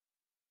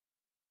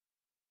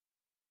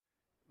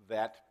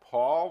that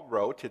Paul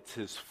wrote. It's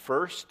his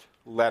first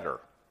letter.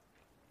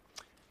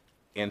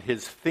 And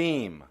his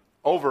theme,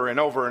 over and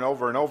over and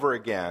over and over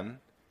again,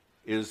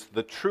 is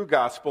the true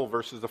gospel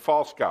versus the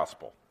false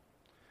gospel.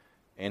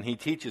 And he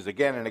teaches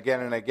again and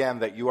again and again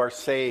that you are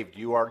saved,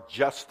 you are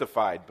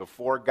justified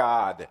before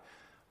God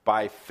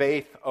by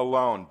faith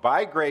alone,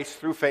 by grace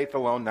through faith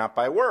alone, not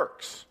by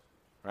works.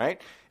 Right?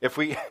 If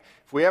we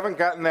haven't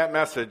gotten that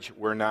message,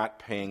 we're not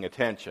paying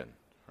attention.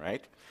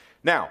 Right?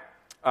 Now,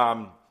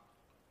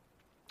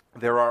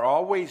 there are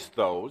always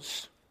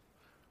those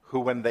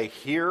who, when they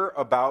hear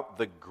about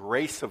the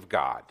grace of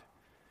God,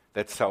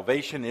 that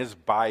salvation is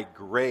by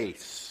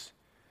grace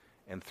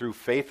and through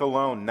faith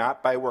alone,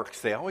 not by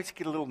works, they always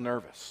get a little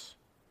nervous,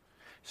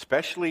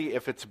 especially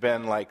if it's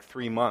been like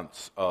 3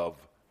 months of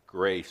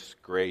grace,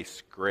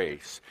 grace,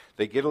 grace.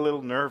 They get a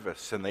little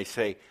nervous and they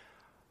say,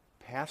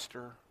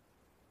 Pastor,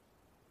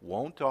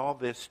 won't all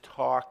this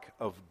talk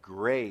of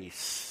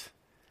grace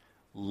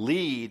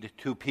lead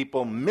to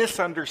people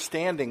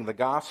misunderstanding the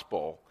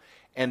gospel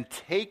and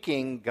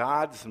taking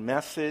God's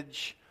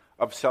message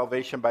of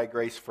salvation by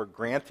grace for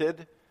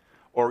granted,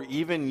 or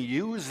even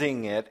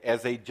using it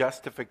as a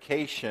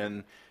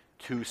justification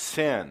to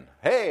sin?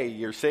 Hey,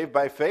 you're saved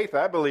by faith.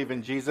 I believe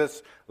in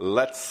Jesus.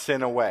 Let's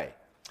sin away.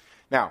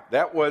 Now,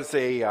 that was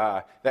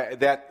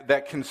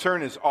that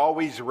concern is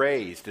always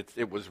raised.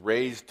 It was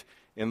raised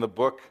in the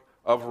book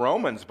of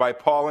Romans by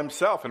Paul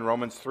himself in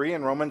Romans 3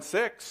 and Romans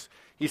 6.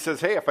 He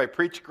says, hey, if I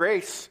preach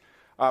grace,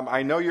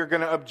 I know you're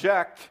going to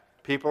object.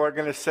 People are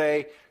going to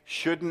say,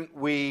 shouldn't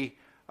we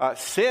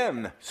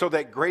sin so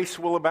that grace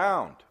will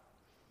abound?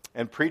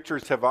 And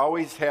preachers have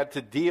always had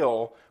to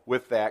deal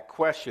with that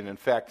question. In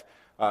fact,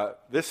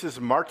 this is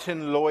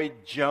Martin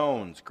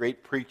Lloyd-Jones,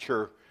 great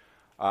preacher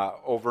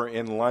over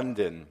in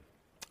London.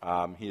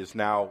 He is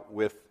now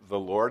with the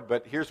Lord,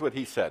 but here's what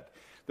he said.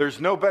 There's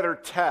no better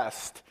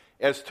test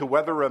as to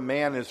whether a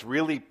man is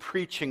really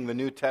preaching the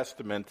New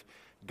Testament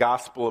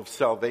gospel of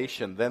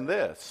salvation than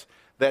this,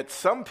 that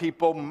some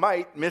people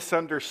might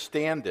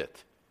misunderstand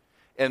it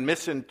and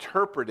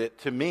misinterpret it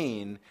to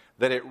mean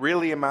that it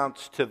really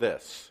amounts to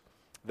this,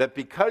 that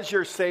because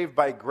you're saved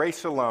by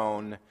grace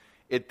alone,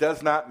 it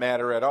does not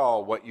matter at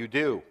all what you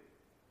do.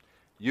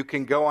 You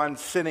can go on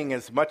sinning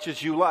as much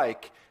as you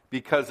like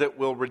because it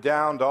will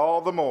redound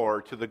all the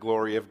more to the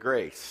glory of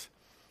grace.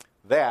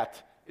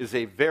 That is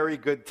a very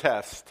good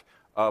test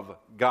of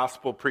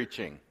gospel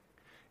preaching.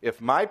 If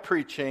my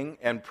preaching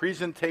and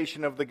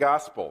presentation of the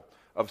gospel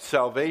of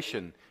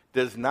salvation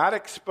does not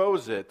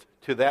expose it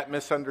to that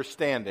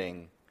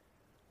misunderstanding,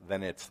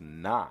 then it's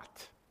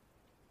not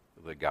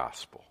the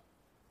gospel.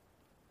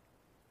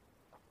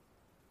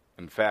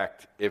 In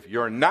fact, if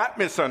you're not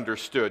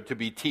misunderstood to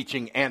be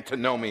teaching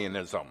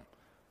antinomianism,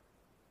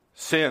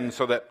 sin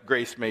so that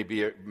grace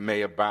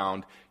may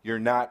abound, you're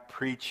not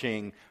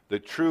preaching the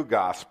true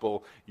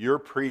gospel. You're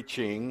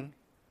preaching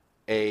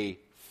a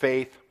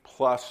faith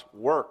plus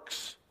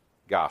works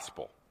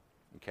gospel.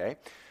 Okay?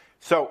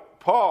 So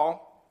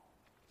Paul,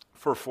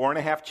 for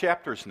 4.5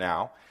 chapters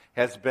now,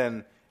 has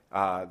been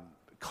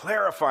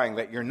clarifying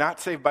that you're not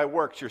saved by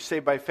works, you're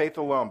saved by faith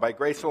alone, by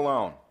grace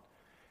alone.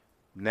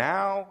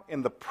 Now,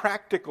 in the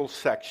practical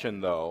section,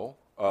 though,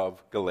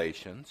 of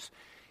Galatians,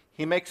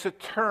 he makes a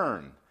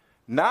turn.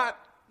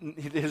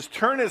 His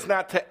turn is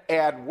not to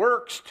add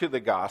works to the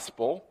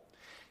gospel.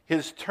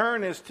 His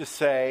turn is to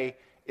say,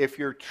 if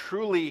you're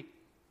truly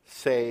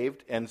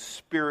saved and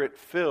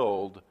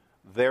spirit-filled,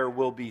 there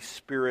will be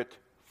spirit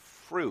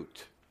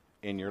fruit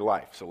in your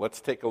life. So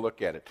let's take a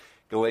look at it.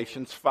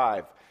 Galatians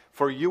 5.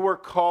 For you were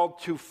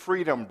called to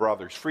freedom,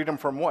 brothers. Freedom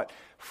from what?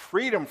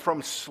 Freedom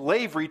from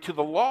slavery to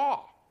the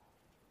law.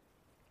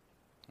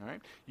 All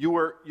right? You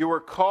were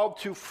called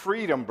to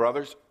freedom,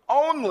 brothers,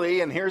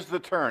 only, and here's the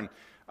turn.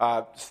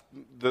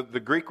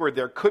 The Greek word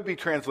there could be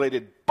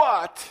translated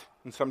but,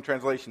 in some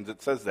translations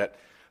it says that,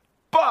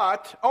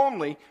 but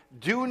only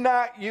do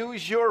not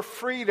use your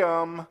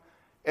freedom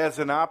as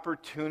an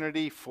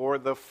opportunity for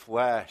the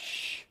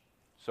flesh.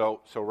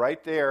 So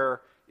right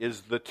there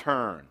is the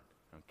turn,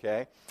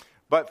 okay?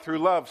 But through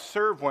love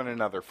serve one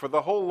another, for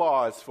the whole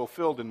law is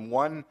fulfilled in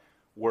one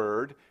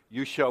word,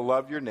 you shall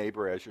love your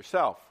neighbor as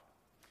yourself.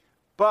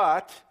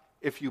 But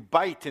if you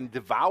bite and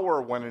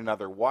devour one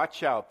another,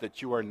 watch out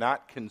that you are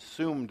not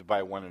consumed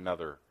by one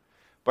another.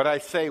 But I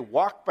say,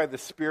 walk by the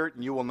Spirit,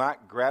 and you will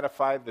not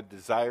gratify the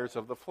desires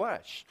of the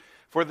flesh.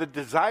 For the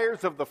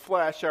desires of the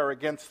flesh are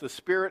against the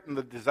Spirit, and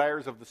the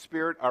desires of the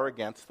Spirit are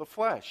against the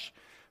flesh.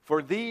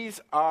 For these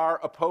are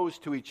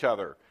opposed to each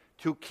other,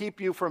 to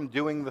keep you from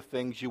doing the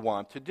things you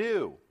want to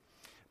do.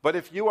 But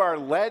if you are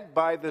led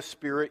by the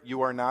Spirit,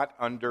 you are not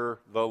under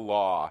the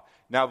law.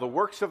 Now the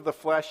works of the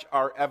flesh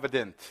are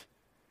evident: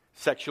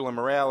 sexual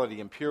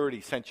immorality,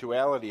 impurity,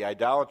 sensuality,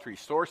 idolatry,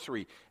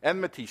 sorcery,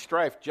 enmity,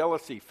 strife,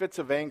 jealousy, fits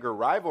of anger,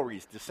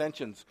 rivalries,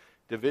 dissensions,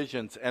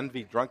 divisions,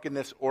 envy,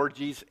 drunkenness,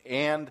 orgies,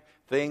 and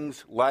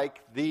things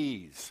like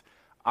these.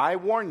 I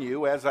warn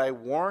you, as I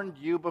warned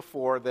you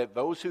before, that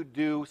those who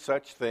do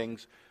such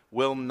things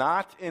will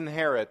not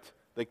inherit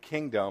the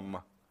kingdom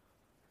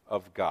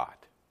of God.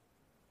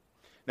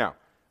 Now,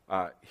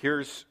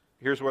 here's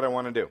what I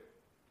want to do.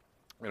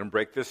 I'm going to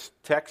break this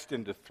text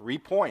into 3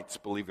 points,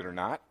 believe it or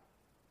not,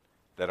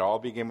 that all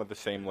begin with the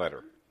same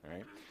letter. All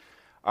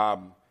right?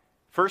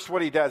 First,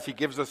 what he does, he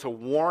gives us a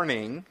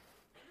warning.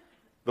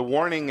 The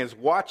warning is,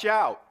 watch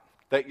out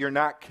that you're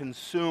not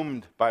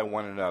consumed by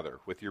one another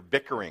with your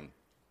bickering.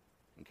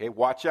 Okay,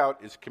 watch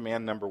out is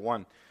command number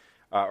 1,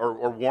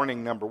 or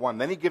warning number 1.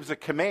 Then he gives a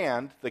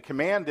command. The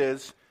command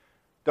is,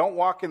 don't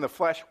walk in the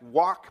flesh,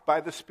 walk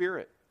by the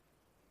Spirit.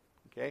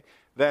 Okay,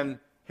 then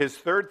his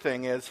third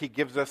thing is he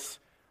gives us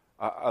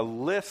a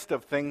list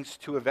of things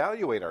to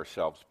evaluate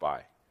ourselves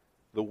by,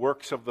 the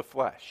works of the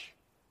flesh.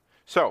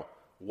 So,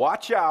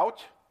 watch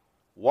out,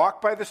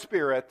 walk by the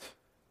Spirit,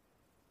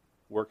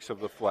 works of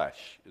the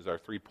flesh is our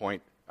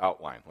 3-point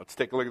outline. Let's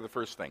take a look at the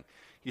first thing.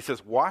 He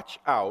says, watch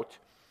out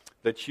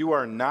that you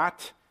are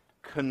not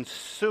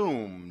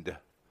consumed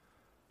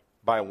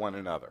by one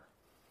another.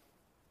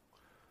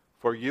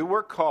 For you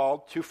were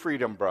called to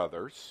freedom,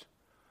 brothers.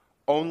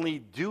 Only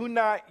do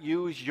not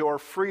use your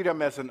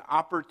freedom as an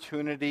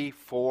opportunity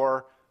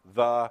for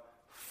the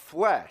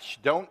flesh.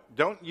 Don't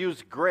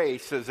use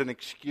grace as an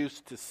excuse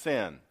to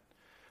sin.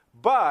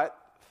 But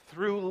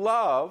through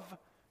love,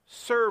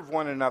 serve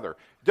one another.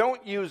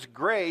 Don't use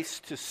grace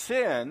to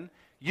sin.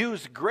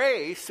 Use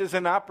grace as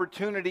an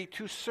opportunity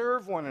to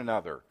serve one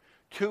another,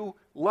 to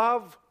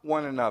love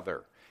one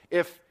another.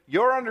 If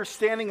your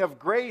understanding of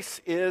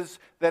grace is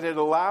that it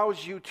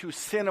allows you to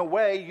sin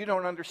away, you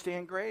don't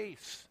understand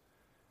grace.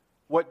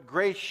 What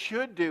grace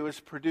should do is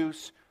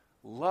produce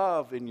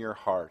love in your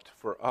heart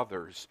for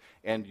others,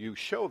 and you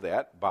show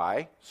that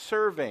by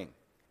serving.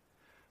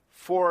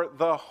 For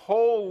the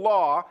whole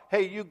law,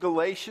 hey, you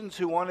Galatians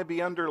who want to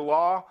be under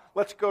law,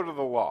 let's go to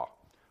the law.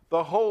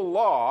 The whole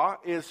law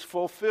is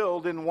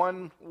fulfilled in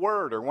one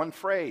word or one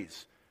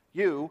phrase.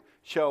 You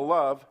shall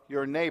love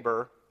your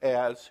neighbor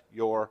as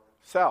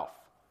yourself.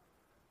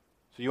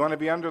 So you want to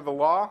be under the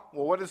law?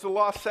 Well, what does the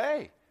law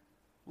say?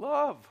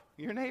 Love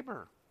your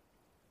neighbor.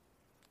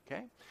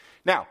 Okay?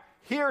 Now,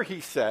 here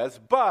he says,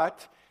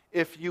 but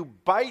if you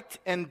bite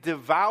and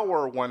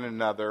devour one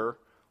another,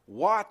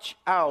 watch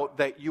out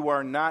that you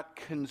are not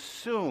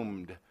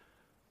consumed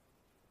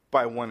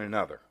by one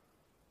another.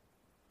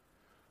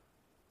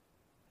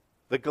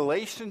 The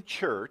Galatian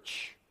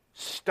church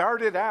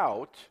started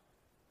out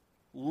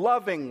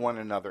loving one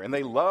another, and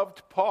they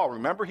loved Paul.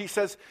 Remember, he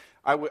says,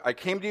 I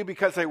came to you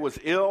because I was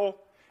ill,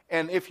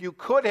 and if you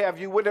could have,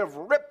 you would have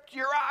ripped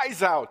your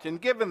eyes out and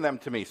given them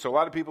to me. So a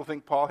lot of people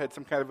think Paul had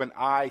some kind of an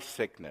eye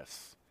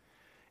sickness.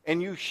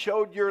 And you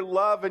showed your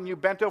love and you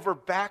bent over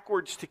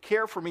backwards to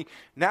care for me.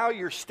 Now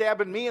you're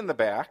stabbing me in the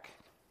back,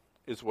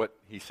 is what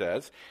he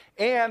says.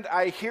 And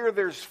I hear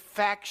there's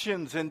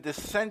factions and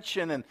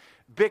dissension and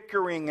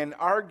bickering and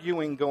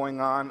arguing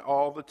going on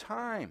all the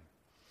time.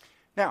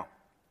 Now,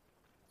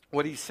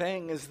 what he's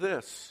saying is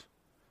this.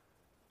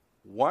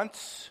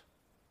 Once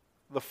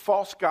the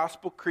false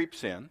gospel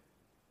creeps in,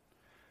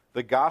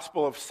 the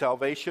gospel of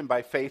salvation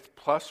by faith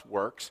plus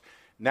works,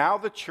 now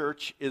the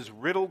church is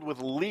riddled with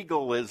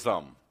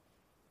legalism.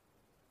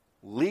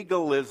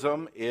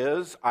 Legalism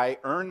is, I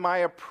earn my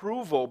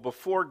approval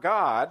before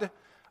God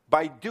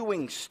by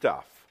doing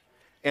stuff.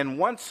 And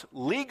once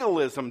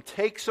legalism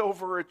takes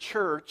over a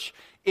church,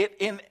 it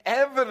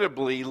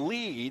inevitably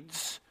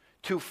leads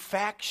to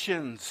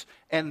factions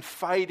and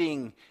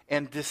fighting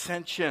and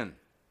dissension.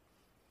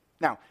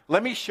 Now,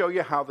 let me show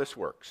you how this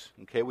works.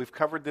 Okay, we've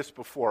covered this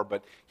before,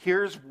 but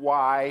here's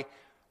why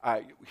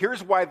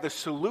the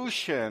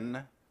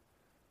solution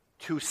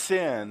to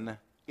sin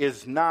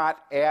is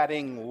not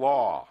adding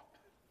law.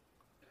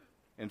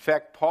 In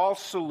fact, Paul's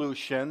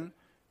solution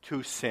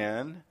to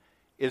sin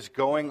is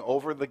going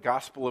over the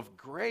gospel of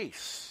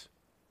grace.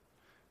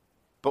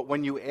 But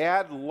when you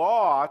add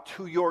law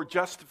to your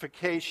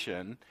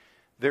justification,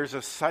 there's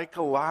a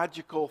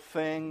psychological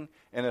thing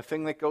and a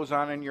thing that goes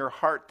on in your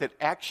heart that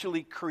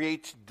actually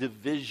creates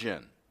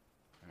division.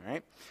 All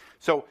right?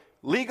 So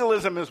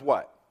legalism is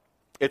what?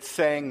 It's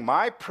saying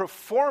my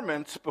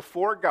performance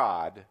before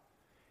God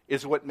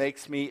is what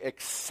makes me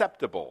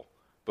acceptable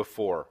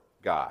before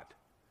God.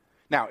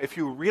 Now, if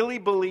you really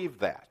believe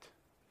that,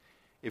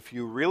 if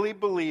you really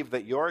believe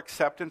that your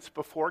acceptance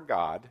before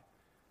God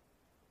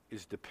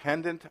is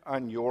dependent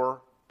on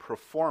your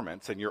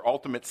performance and your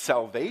ultimate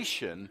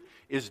salvation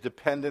is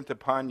dependent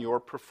upon your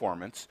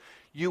performance,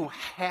 you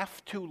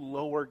have to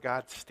lower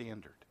God's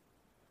standard.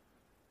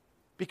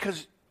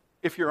 Because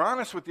if you're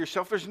honest with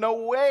yourself, there's no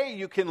way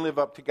you can live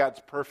up to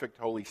God's perfect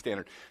holy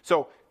standard.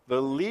 So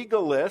the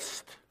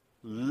legalist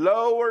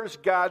lowers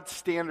God's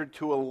standard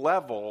to a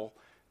level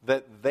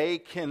that they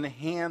can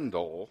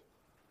handle,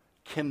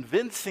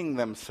 convincing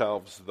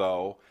themselves,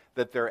 though,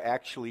 that they're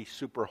actually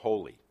super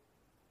holy.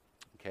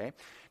 Okay?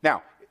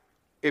 Now,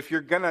 if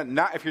you're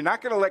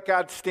not going to let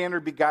God's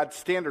standard be God's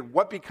standard,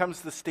 what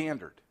becomes the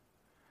standard?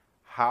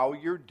 How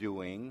you're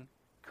doing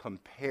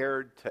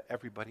compared to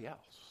everybody else.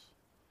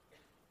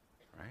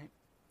 Right?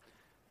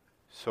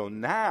 So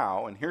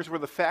now, and here's where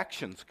the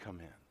factions come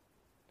in.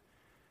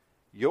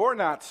 You're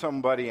not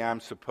somebody I'm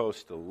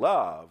supposed to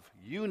love.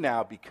 You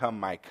now become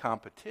my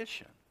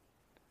competition.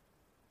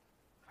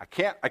 I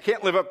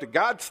can't live up to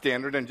God's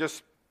standard and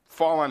just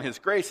fall on his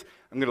grace.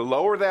 I'm going to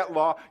lower that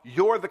law.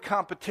 You're the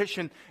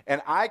competition,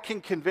 and I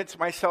can convince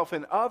myself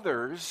and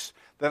others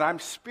that I'm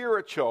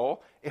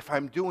spiritual if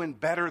I'm doing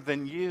better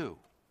than you.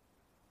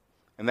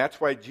 And that's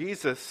why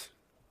Jesus,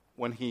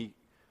 when he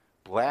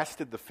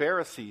blasted the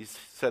Pharisees,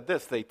 said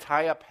this: they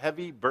tie up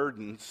heavy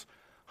burdens,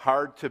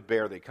 hard to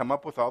bear. They come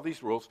up with all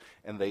these rules,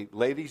 and they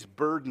lay these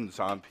burdens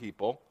on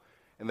people,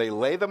 and they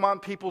lay them on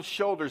people's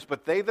shoulders,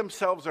 but they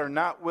themselves are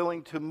not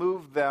willing to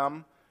move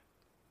them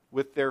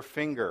with their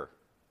finger.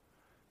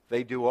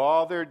 They do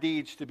all their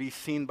deeds to be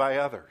seen by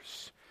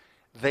others.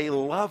 They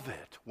love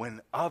it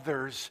when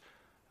others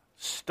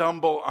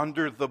stumble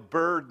under the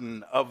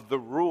burden of the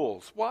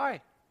rules.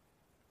 Why?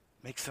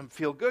 Makes them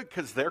feel good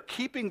because they're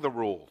keeping the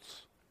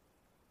rules.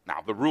 Now,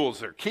 the rules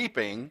they're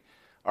keeping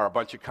are a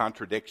bunch of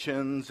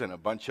contradictions and a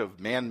bunch of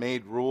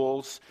man-made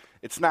rules.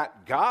 It's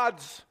not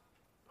God's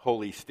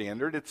holy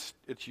standard.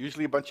 It's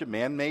usually a bunch of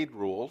man-made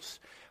rules.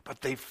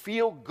 But they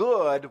feel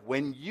good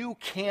when you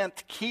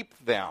can't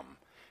keep them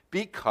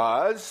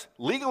because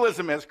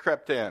legalism has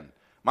crept in.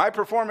 My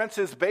performance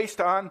is based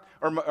on,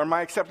 or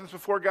my acceptance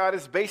before God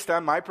is based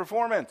on my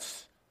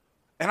performance.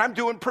 And I'm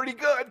doing pretty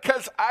good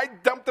because I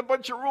dumped a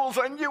bunch of rules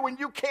on you and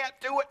you can't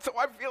do it, so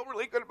I feel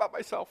really good about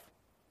myself.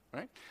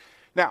 Right?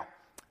 Now,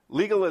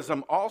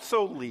 legalism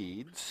also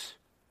leads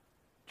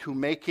to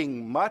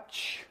making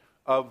much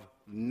of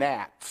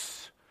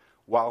gnats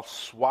while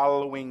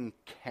swallowing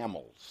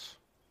camels.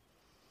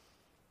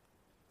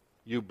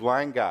 You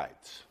blind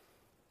guides,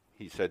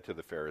 he said to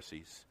the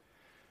Pharisees,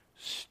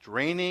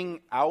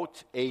 straining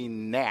out a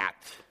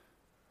gnat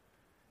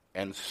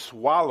and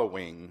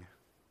swallowing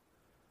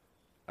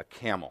a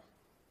camel.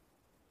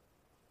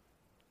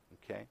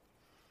 Okay?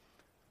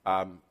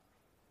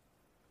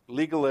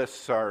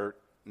 Legalists are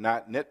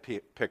not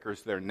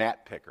nitpickers, they're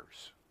gnat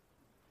pickers.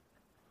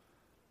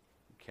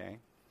 Okay?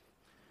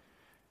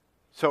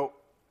 So,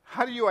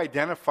 how do you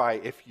identify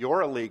if you're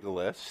a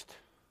legalist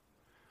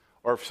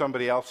or if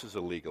somebody else is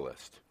a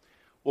legalist?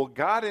 Well,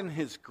 God in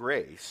his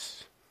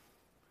grace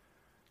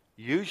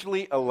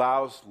usually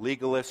allows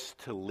legalists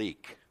to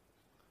leak.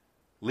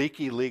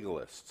 Leaky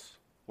legalists.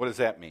 What does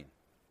that mean?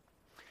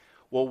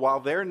 Well, while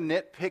they're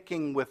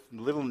nitpicking with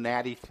little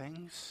natty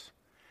things,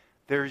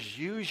 there's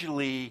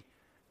usually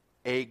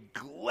a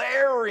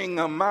glaring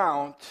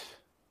amount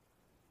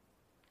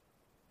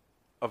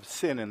of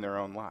sin in their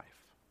own life,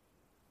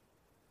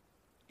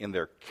 in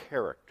their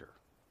character.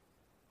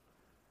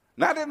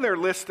 Not in their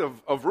list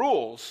of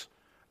rules,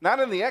 not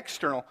in the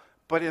external,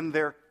 but in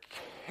their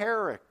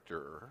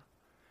character,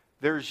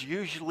 there's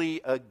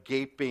usually a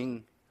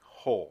gaping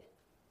hole.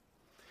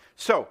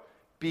 So,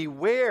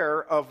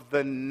 beware of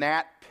the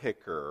gnat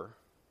picker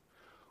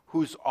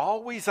who's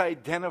always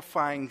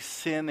identifying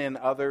sin in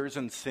others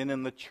and sin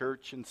in the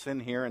church and sin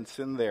here and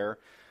sin there,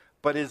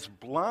 but is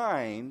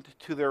blind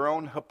to their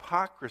own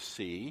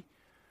hypocrisy,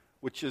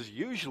 which is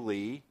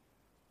usually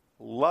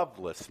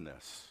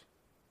lovelessness.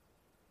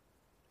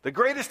 The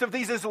greatest of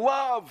these is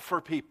love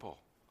for people.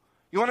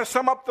 You want to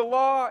sum up the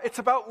law? It's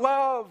about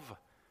love.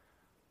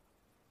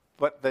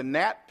 But the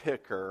gnat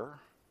picker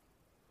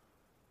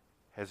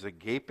has a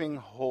gaping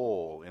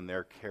hole in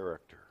their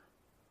character.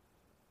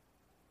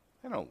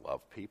 They don't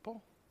love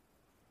people.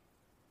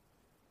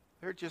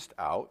 They're just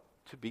out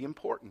to be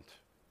important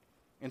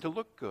and to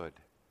look good.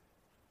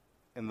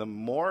 And the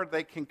more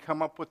they can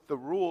come up with the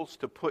rules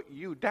to put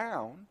you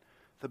down,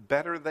 the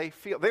better they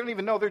feel. They don't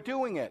even know they're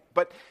doing it.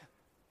 But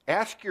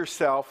ask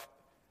yourself,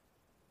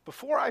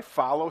 before I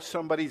follow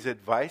somebody's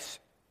advice,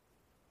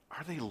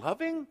 are they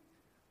loving?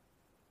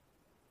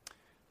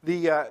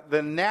 The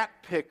gnat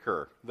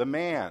picker, the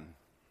man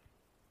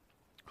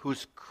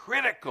who's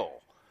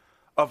critical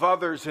of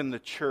others in the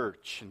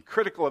church and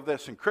critical of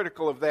this and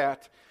critical of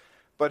that,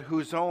 but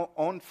whose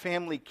own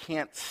family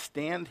can't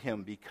stand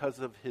him because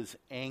of his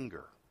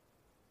anger.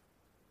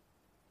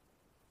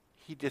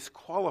 He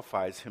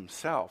disqualifies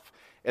himself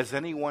as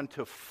anyone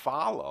to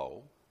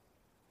follow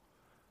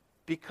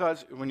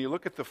because when you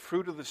look at the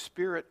fruit of the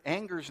Spirit,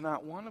 anger's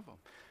not one of them.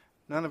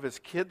 None of his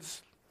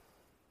kids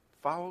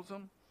follows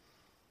him.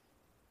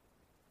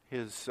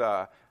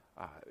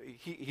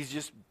 He's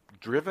just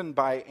driven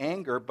by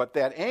anger, but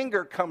that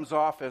anger comes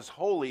off as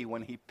holy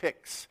when he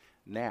picks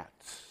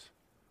gnats.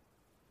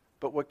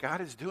 But what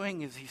God is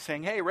doing is he's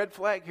saying, hey, red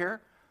flag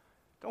here.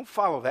 Don't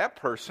follow that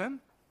person.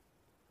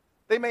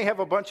 They may have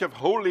a bunch of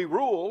holy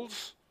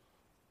rules,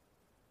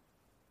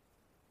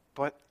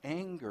 but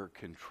anger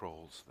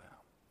controls them.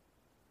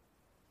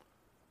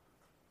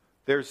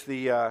 There's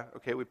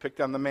okay, we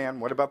picked on the man.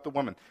 What about the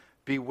woman?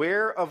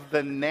 Beware of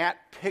the gnat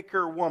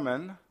picker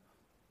woman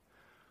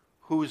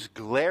whose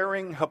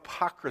glaring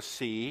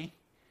hypocrisy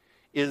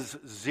is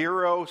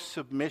zero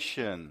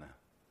submission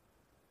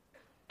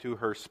to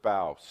her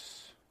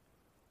spouse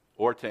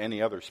or to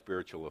any other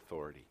spiritual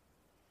authority.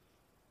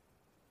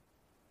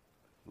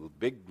 A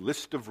big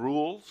list of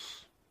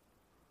rules.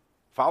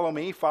 Follow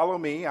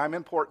me, I'm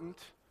important.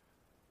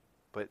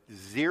 but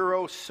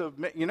zero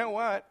submit. You know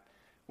what?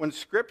 When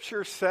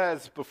Scripture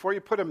says, before you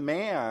put a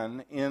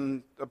man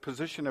in a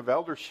position of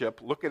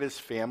eldership, look at his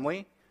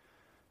family.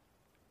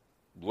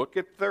 Look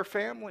at their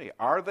family.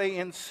 Are they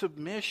in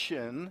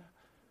submission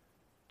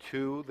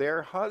to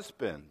their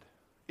husband?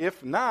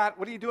 If not,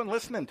 what are you doing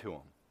listening to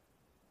them?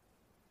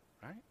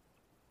 Right?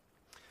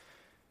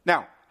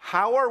 Now,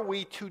 how are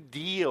we to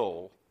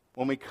deal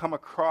when we come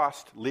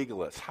across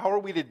legalists? How are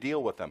we to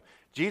deal with them?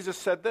 Jesus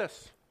said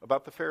this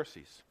about the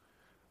Pharisees.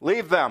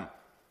 Leave them.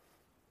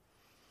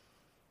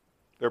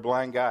 They're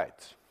blind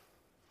guides.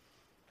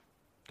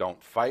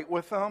 Don't fight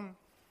with them.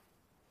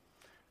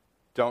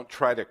 Don't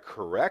try to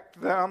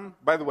correct them.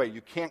 By the way,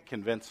 you can't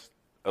convince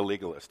a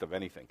legalist of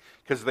anything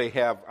because they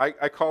have,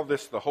 I call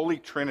this the Holy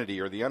Trinity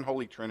or the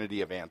Unholy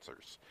Trinity of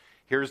answers.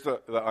 Here's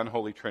the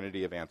Unholy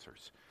Trinity of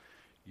answers.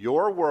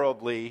 You're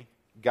worldly,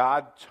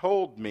 God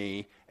told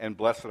me, and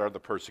blessed are the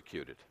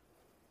persecuted.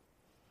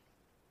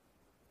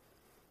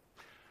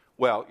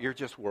 Well, you're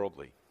just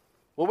worldly.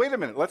 Well, wait a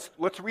minute.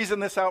 Let's reason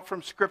this out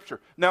from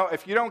Scripture. No,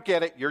 if you don't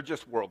get it, you're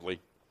just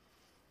worldly.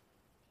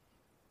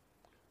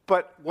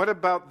 But what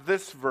about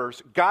this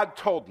verse? God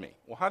told me.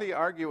 Well, how do you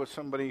argue with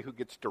somebody who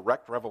gets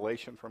direct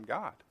revelation from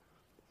God?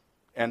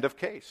 End of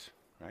case,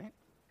 right?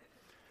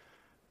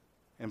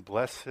 And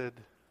blessed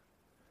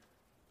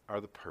are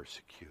the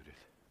persecuted.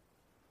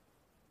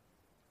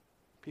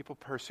 People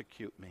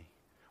persecute me.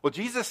 Well,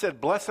 Jesus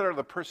said, blessed are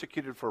the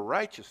persecuted for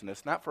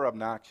righteousness, not for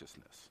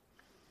obnoxiousness.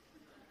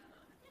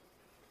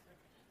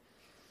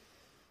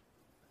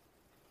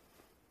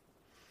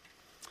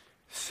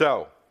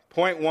 So,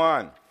 point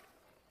one.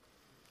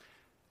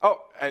 Oh,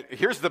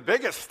 here's the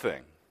biggest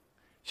thing.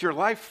 Is your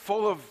life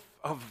full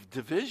of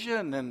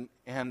division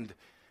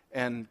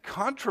and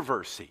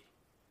controversy?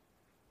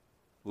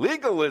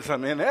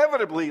 Legalism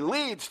inevitably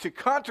leads to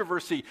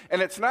controversy, and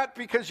it's not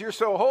because you're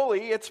so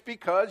holy, it's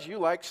because you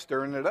like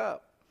stirring it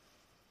up.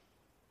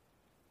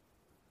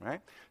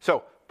 Right?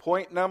 So,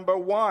 point number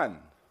one,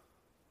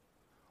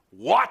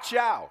 watch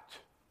out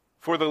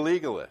for the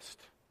legalist.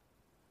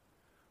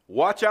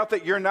 Watch out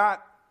that you're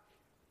not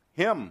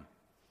him.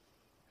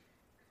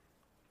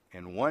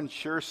 And one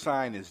sure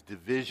sign is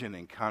division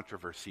and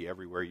controversy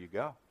everywhere you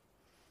go.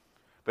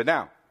 But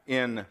now,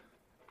 in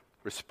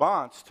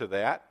response to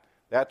that,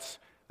 that's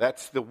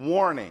the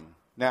warning.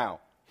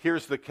 Now,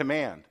 here's the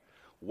command.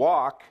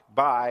 Walk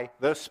by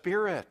the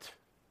Spirit.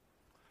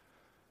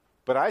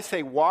 But I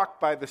say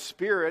walk by the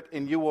Spirit,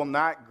 and you will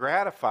not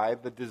gratify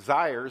the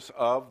desires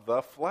of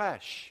the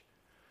flesh.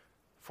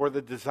 For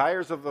the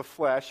desires of the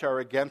flesh are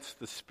against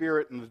the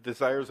Spirit, and the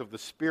desires of the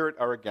Spirit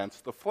are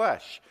against the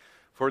flesh.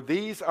 For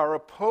these are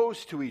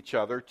opposed to each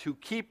other to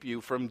keep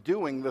you from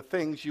doing the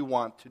things you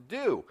want to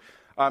do.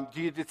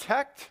 Do you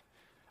detect?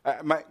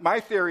 My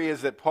theory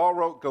is that Paul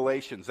wrote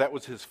Galatians. That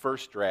was his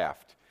first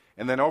draft.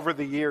 And then over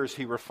the years,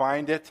 he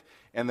refined it,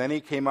 and then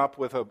he came up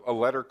with a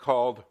letter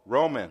called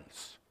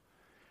Romans.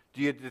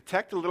 Do you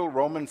detect a little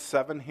Romans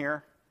 7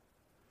 here?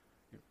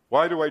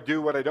 Why do I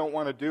do what I don't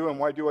want to do, and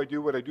why do I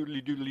do what I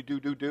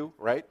do,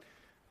 right?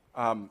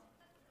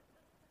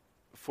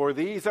 For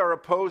these are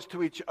opposed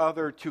to each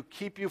other to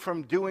keep you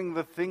from doing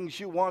the things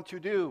you want to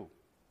do.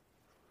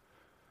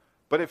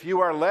 But if you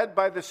are led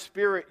by the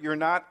Spirit, you're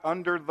not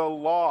under the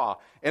law.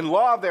 And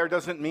law there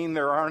doesn't mean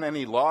there aren't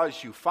any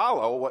laws you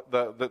follow. What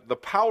the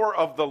power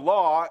of the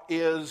law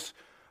is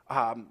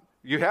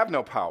you have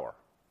no power.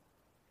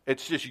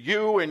 It's just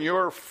you and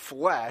your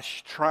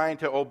flesh trying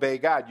to obey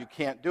God. You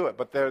can't do it.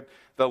 But the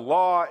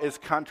law is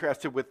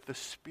contrasted with the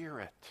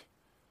Spirit.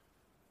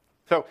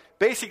 So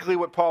basically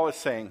what Paul is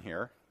saying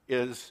here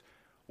is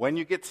when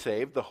you get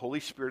saved, the Holy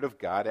Spirit of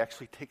God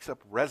actually takes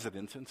up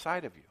residence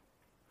inside of you.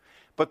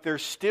 But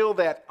there's still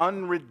that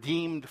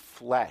unredeemed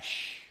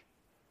flesh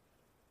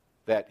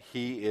that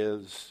he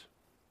is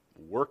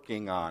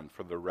working on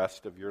for the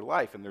rest of your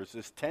life. And there's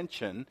this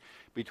tension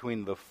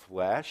between the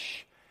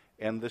flesh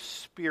and the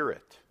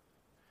Spirit.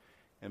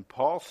 And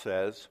Paul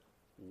says,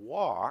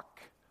 walk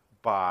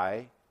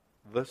by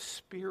the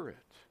Spirit.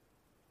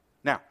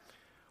 Now,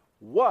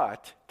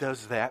 what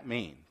does that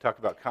mean? Talk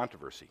about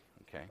controversy,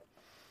 okay?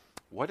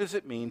 What does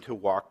it mean to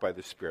walk by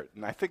the Spirit?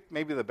 And I think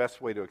maybe the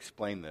best way to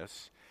explain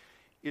this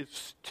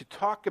is to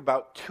talk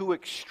about two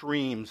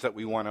extremes that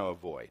we want to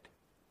avoid,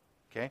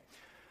 okay?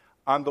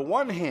 On the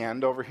one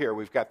hand, over here,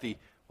 we've got we'll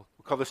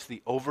call this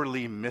the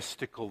overly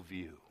mystical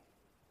view.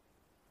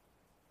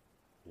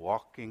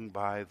 Walking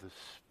by the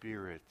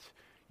Spirit,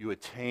 you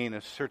attain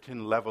a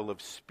certain level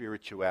of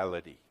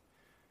spirituality.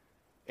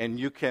 And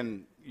you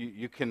can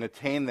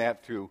attain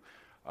that through,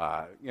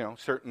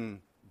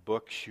 certain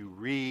books you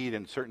read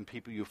and certain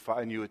people you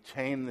find. You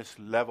attain this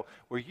level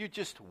where you're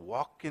just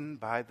walking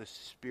by the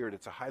Spirit.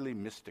 It's a highly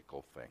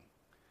mystical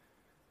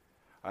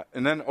thing.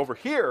 And then over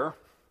here,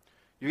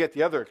 you get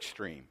the other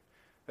extreme.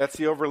 That's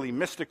the overly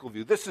mystical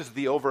view. This is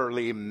the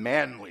overly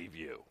manly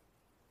view.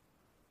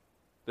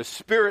 The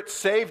Spirit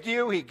saved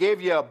you. He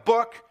gave you a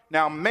book.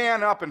 Now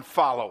man up and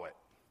follow it.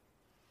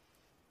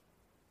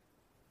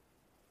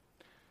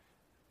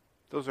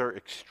 Those are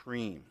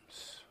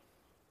extremes.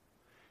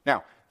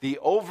 Now, The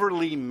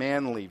overly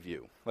manly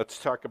view. Let's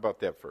talk about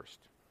that first.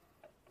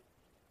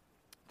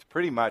 It's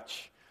pretty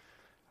much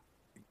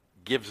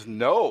gives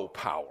no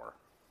power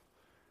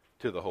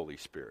to the Holy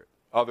Spirit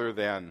other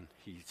than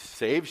he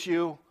saves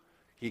you,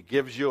 he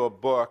gives you a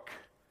book,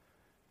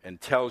 and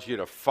tells you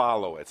to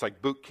follow it. It's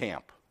like boot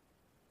camp,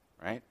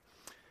 right?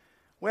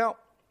 Well,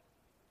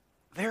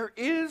 there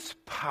is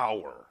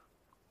power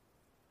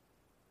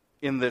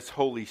in this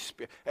Holy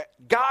Spirit.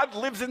 God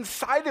lives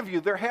inside of you.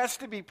 There has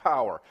to be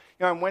power.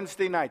 On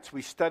Wednesday nights,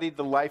 we studied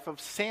the life of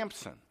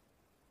Samson.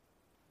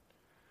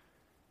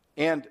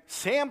 And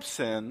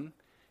Samson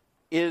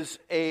is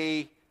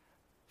a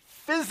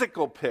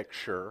physical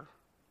picture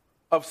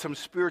of some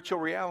spiritual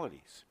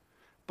realities.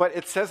 But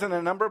it says in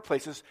a number of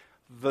places,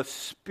 the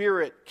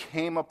Spirit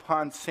came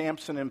upon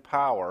Samson in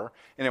power.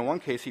 And in one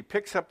case, he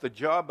picks up the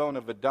jawbone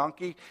of a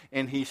donkey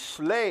and he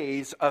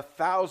slays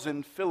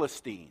 1,000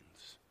 Philistines.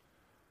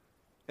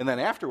 And then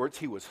afterwards,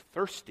 he was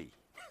thirsty.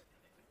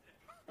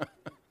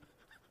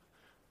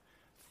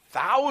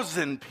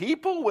 1,000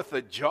 people with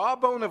the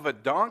jawbone of a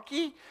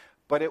donkey?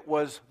 But it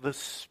was the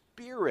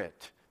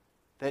Spirit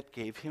that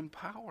gave him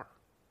power.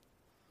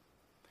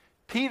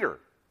 Peter,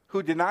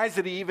 who denies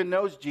that he even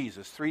knows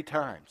Jesus 3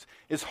 times,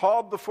 is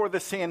hauled before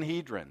the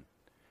Sanhedrin.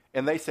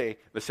 And they say,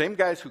 the same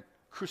guys who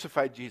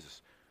crucified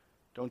Jesus,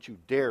 don't you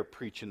dare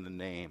preach in the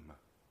name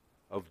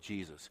of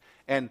Jesus.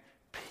 And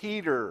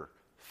Peter,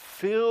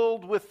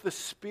 filled with the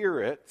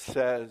Spirit,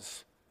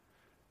 says,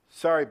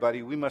 sorry,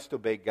 buddy, we must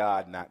obey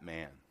God, not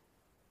man.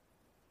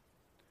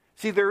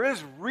 See, there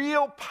is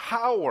real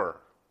power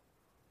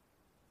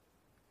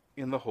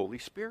in the Holy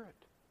Spirit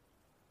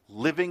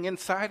living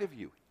inside of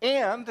you.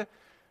 And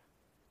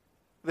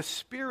the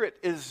Spirit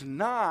is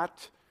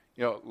not,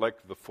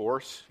 like the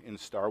Force in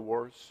Star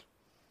Wars.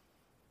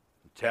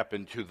 Tap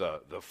into the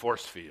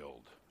force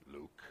field,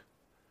 Luke.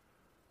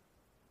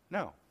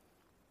 No.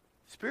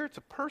 Spirit's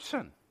a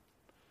person.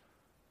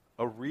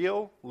 A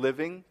real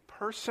living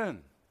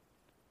person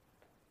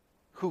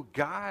who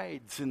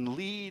guides and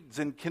leads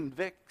and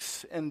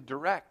convicts and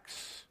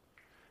directs.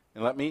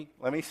 And let me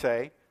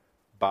say,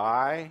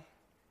 by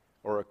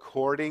or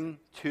according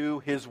to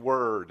his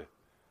word.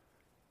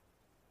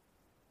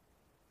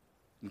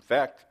 In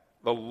fact,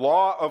 the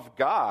law of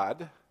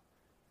God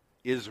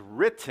is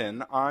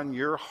written on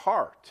your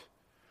heart.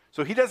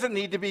 So he doesn't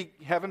need to be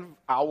having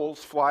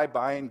owls fly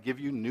by and give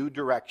you new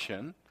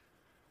direction.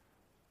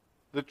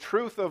 The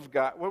truth of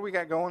God. What do we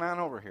got going on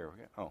over here?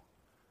 Oh,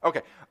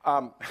 okay.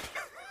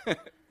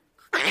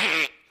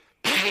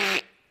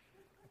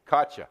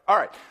 Caught you. All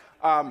right.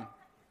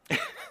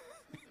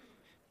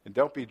 And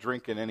don't be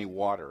drinking any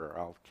water or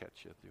I'll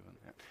catch you doing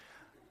that.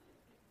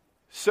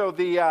 So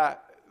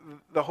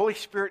the Holy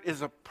Spirit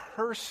is a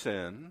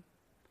person,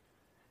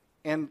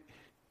 and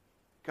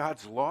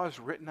God's law is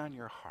written on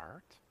your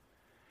heart.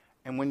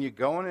 And when you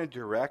go in a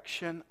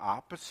direction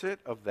opposite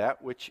of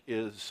that which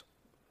is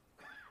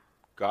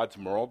God's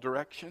moral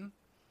direction,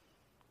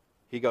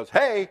 he goes,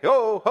 hey,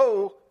 ho,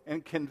 ho,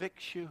 and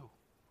convicts you.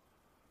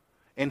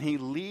 And he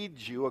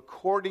leads you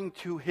according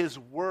to his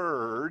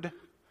word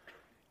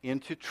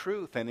into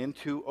truth and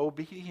into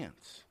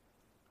obedience.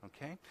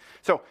 Okay?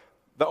 So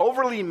the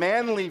overly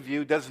manly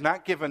view does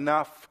not give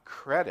enough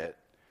credit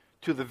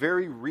to the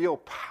very real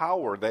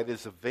power that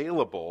is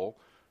available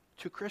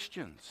to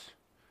Christians.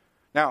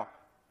 Now,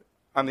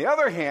 on the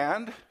other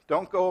hand,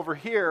 don't go over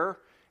here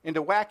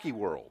into Wacky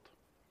World.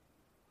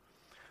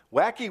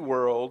 Wacky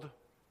World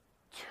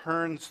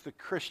turns the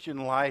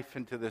Christian life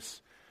into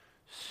this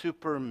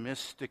super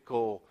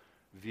mystical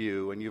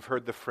view. And you've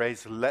heard the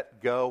phrase,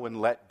 let go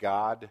and let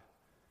God.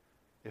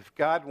 If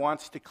God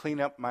wants to clean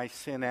up my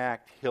sin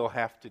act, he'll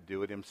have to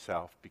do it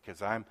himself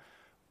because I'm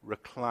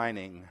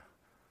reclining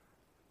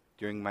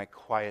during my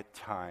quiet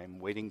time,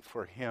 waiting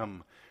for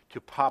him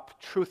to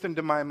pop truth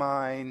into my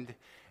mind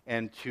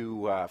and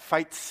to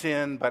fight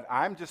sin, but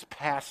I'm just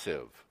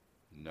passive.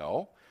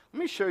 No. Let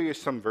me show you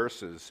some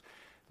verses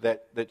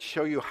that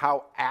show you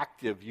how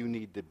active you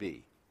need to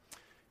be.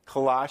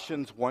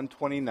 Colossians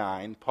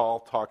 1:29, Paul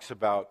talks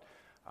about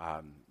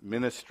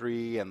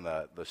ministry and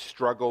the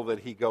struggle that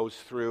he goes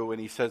through,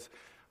 and he says,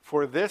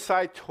 for this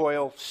I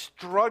toil,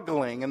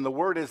 struggling, and the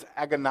word is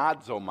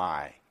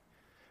agonizomai,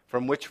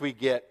 from which we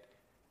get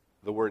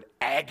the word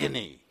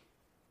agony.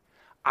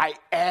 I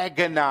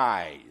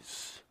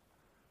agonize,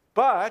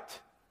 but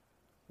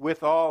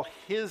with all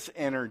his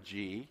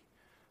energy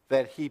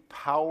that he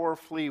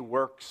powerfully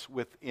works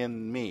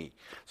within me.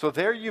 So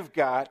there you've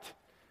got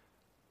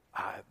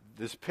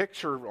this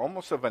picture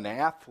almost of an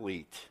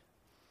athlete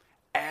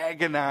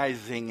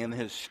agonizing in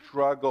his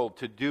struggle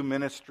to do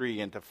ministry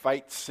and to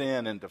fight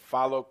sin and to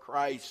follow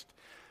Christ.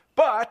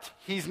 But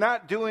he's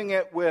not doing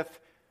it with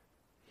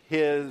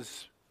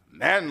his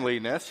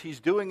manliness. He's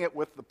doing it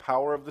with the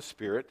power of the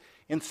Spirit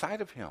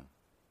inside of him.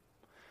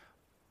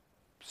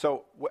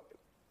 So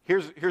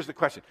here's the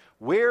question.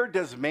 Where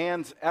does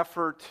man's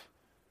effort,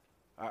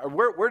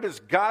 where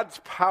does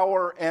God's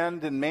power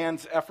end and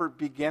man's effort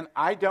begin?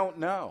 I don't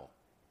know.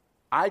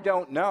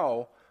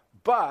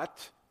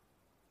 But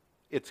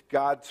it's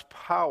God's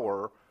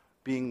power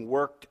being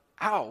worked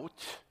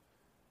out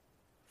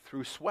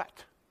through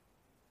sweat.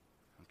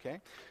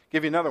 Okay?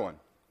 Give you another one.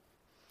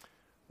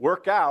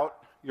 Work out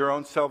your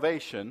own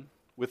salvation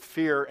with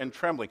fear and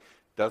trembling.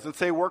 Doesn't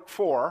say work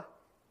for.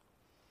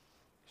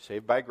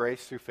 Saved by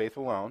grace through faith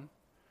alone.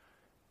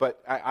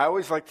 But I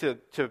always like to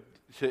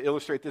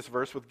illustrate this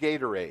verse with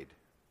Gatorade.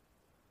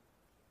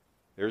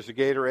 There's a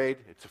Gatorade.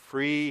 It's a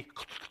free.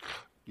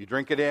 You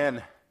drink it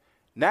in.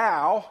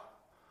 Now,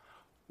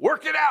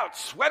 work it out.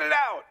 Sweat it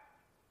out.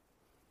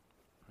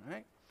 All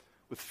right?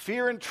 With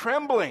fear and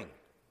trembling.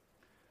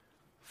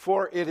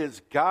 For it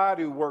is God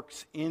who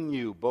works in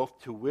you,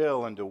 both to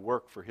will and to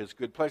work for his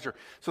good pleasure.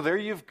 So there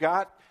you've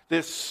got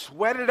this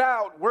sweat it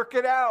out, work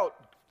it out,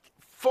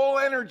 full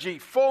energy,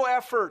 full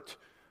effort,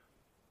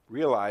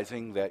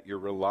 realizing that you're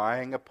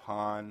relying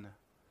upon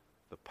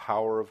the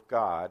power of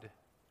God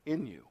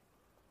in you.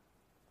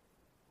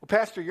 Well,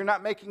 Pastor, you're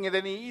not making it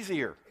any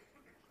easier.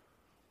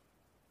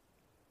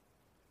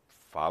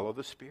 Follow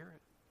the Spirit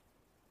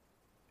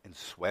and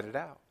sweat it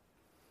out.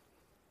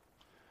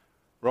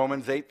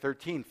 Romans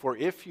 8:13, for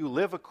if you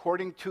live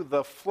according to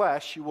the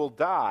flesh, you will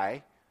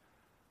die.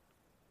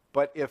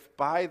 But if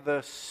by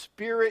the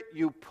Spirit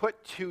you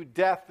put to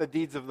death the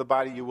deeds of the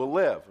body, you will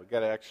live. I've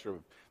got an extra.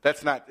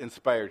 That's not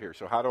inspired here.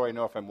 So how do I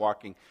know if I'm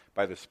walking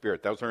by the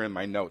Spirit? Those are in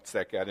my notes.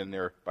 That got in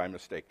there by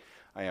mistake.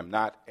 I am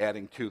not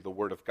adding to the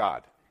Word of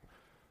God.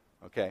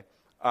 Okay?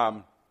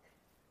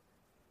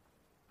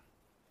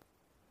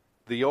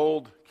 The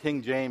old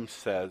King James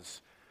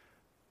says,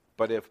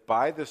 but if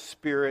by the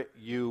Spirit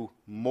you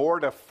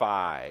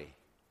mortify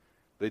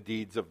the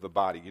deeds of the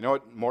body. You know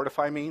what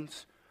mortify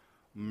means?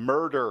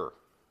 Murder.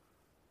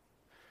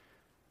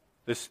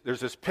 There's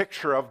this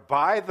picture of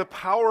by the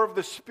power of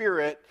the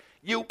Spirit,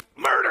 you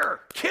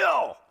murder,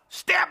 kill,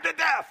 stab to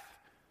death.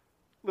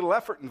 Little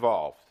effort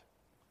involved.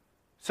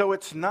 So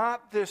it's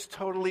not this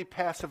totally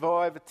passive, oh,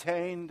 I've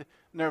attained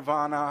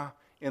nirvana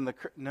in the...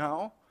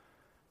 No,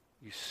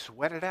 you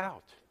sweat it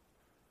out.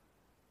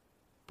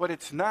 But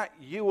it's not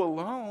you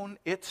alone,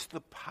 it's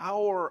the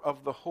power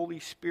of the Holy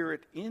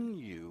Spirit in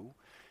you,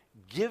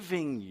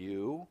 giving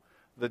you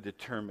the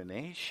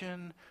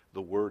determination,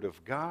 the Word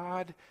of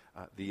God,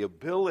 the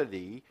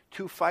ability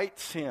to fight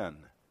sin.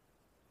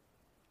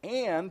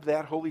 And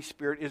that Holy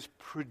Spirit is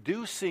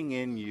producing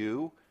in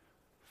you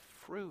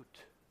fruit.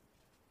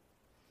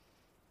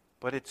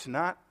 But it's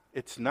not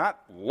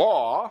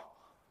law,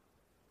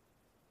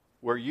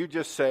 where you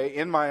just say,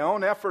 in my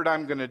own effort,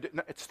 I'm going to do...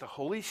 No, it's the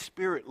Holy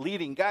Spirit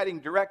leading, guiding,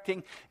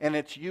 directing, and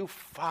it's you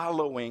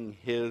following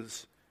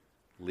his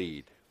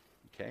lead.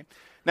 Okay?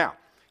 Now,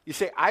 you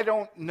say, I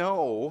don't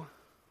know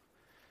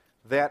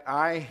that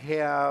I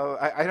have...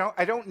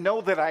 I don't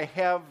know that I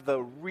have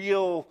the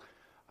real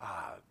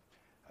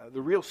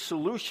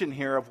solution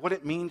here of what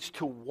it means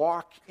to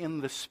walk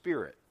in the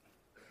Spirit.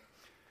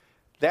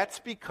 That's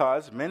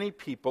because many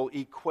people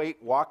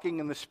equate walking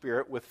in the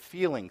Spirit with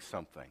feeling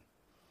something.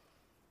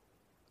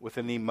 With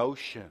an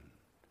emotion,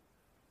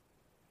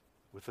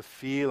 with a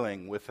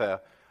feeling, with a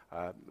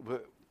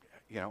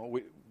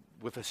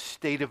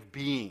state of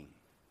being.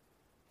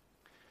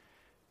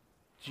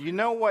 Do you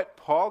know what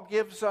Paul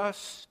gives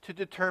us to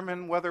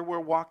determine whether we're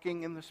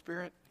walking in the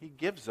Spirit? He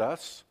gives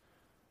us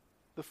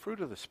the fruit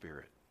of the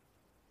Spirit.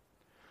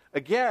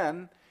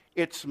 Again,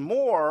 it's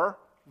more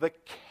the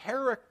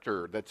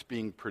character that's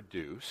being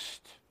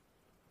produced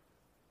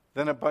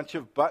than a bunch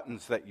of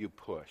buttons that you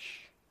push.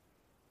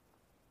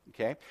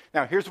 Okay?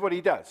 Now, here's what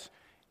he does.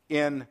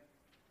 In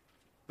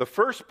the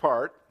first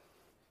part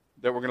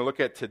that we're going to look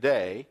at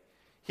today,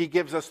 he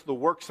gives us the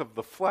works of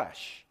the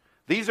flesh.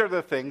 These are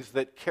the things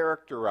that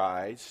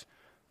characterize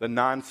the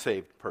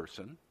non-saved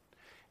person.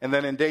 And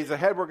then in days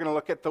ahead, we're going to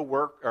look at the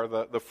work or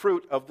the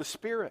fruit of the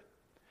Spirit.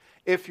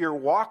 If you're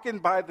walking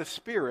by the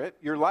Spirit,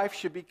 your life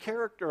should be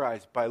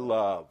characterized by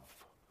love,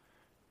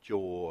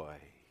 joy,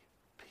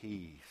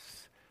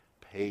 peace,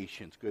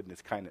 patience,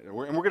 goodness, kindness. And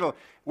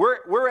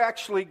we're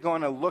actually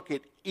going to look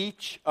at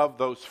each of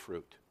those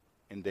fruit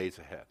in days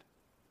ahead.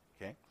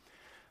 Okay?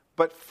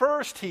 But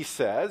first, he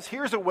says,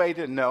 here's a way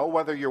to know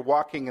whether you're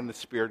walking in the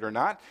Spirit or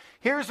not.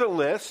 Here's a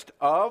list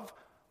of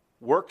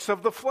works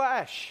of the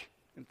flesh.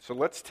 And so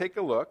let's take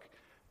a look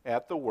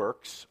at the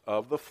works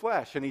of the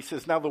flesh. And he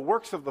says, now the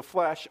works of the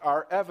flesh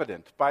are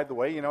evident. By the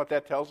way, you know what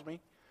that tells me?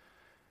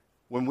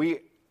 When we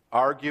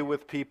argue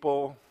with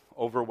people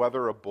over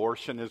whether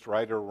abortion is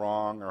right or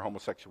wrong, or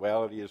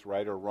homosexuality is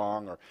right or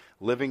wrong, or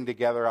living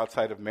together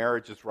outside of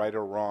marriage is right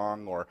or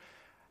wrong, or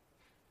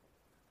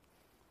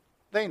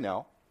they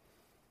know.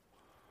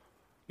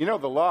 You know,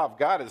 the law of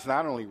God is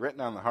not only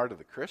written on the heart of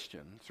the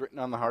Christian, it's written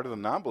on the heart of the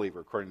non-believer,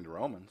 according to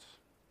Romans.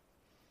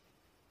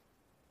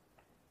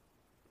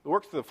 The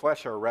works of the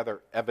flesh are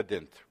rather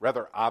evident,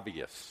 rather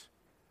obvious.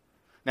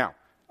 Now,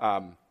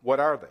 what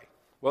are they?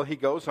 Well, he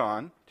goes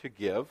on to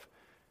give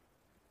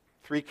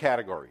 3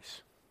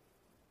 categories.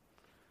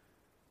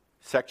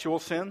 Sexual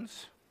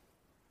sins,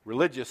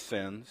 religious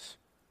sins,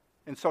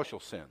 and social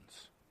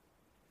sins.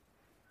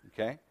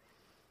 Okay?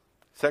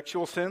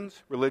 Sexual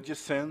sins, religious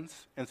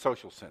sins, and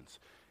social sins.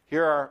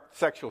 Here are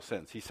sexual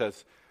sins. He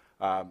says,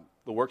 The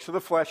works of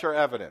the flesh are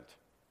evident.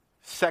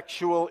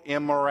 Sexual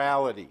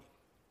immorality.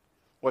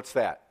 What's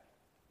that?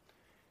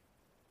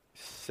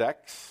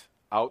 Sex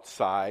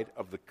outside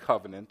of the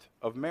covenant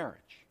of marriage.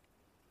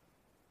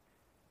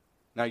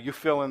 Now you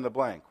fill in the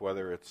blank,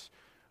 whether it's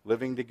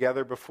living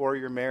together before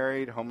you're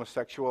married,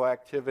 homosexual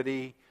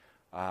activity,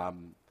 a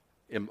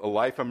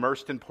life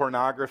immersed in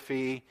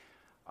pornography,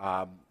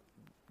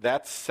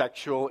 that's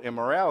sexual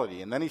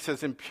immorality. And then he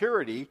says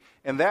impurity,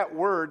 and that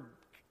word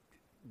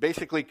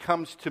basically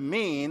comes to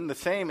mean the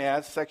same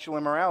as sexual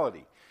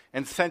immorality.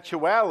 And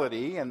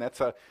sensuality, and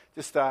that's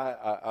just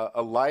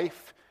a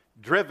life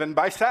driven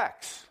by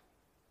sex.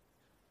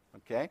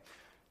 Okay?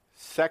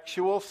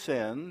 Sexual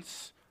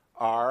sins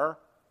are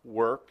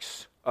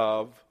works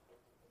of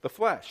the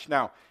flesh.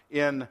 Now,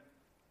 in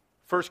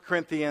 1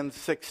 Corinthians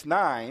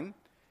 6:9,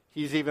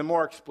 he's even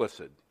more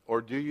explicit. Or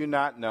do you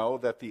not know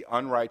that the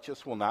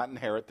unrighteous will not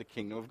inherit the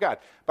kingdom of God?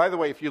 By the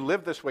way, if you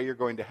live this way, you're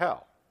going to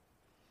hell.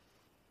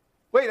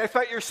 Wait, I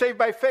thought you're saved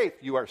by faith.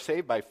 You are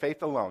saved by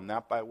faith alone,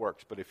 not by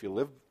works. But if you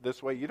live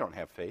this way, you don't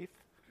have faith.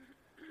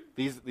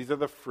 These are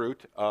the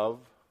fruit of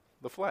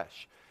the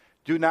flesh.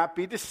 Do not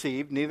be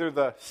deceived, neither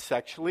the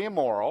sexually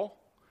immoral,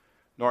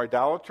 nor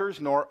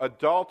idolaters, nor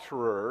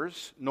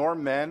adulterers, nor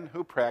men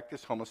who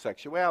practice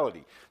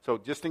homosexuality. So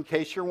just in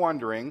case you're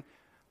wondering,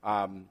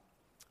 by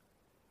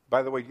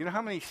the way, do you know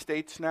how many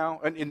states now?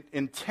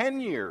 In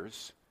 10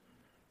 years,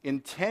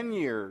 in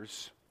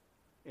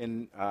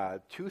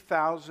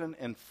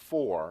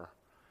 2004,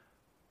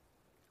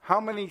 how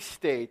many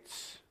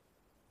states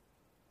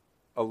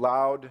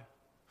allowed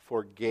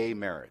for gay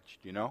marriage?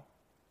 Do you know?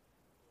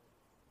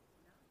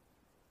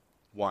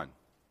 1.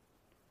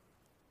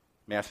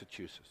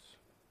 Massachusetts.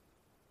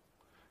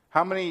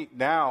 How many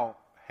now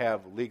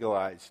have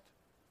legalized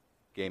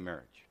gay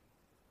marriage?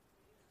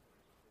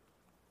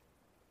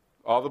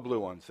 All the blue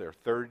ones there.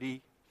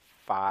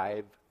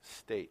 35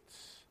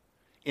 states.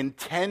 In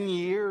 10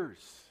 years.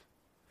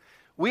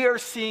 We are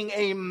seeing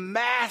a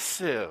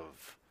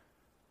massive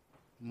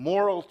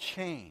moral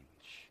change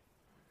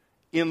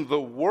in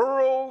the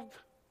world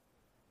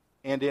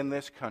and in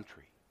this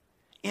country.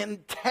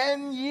 In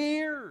 10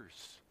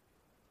 years.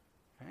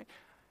 Right?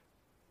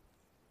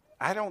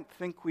 I don't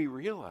think we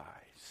realize.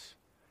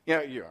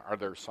 Are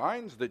there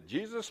signs that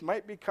Jesus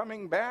might be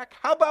coming back?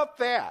 How about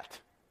that?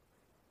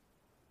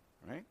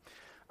 Right?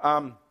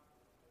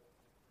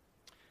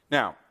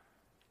 Now,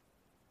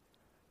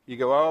 you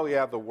go, oh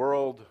yeah, the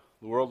world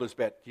is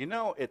bad. You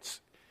know,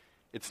 it's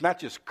not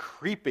just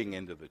creeping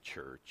into the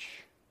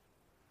church.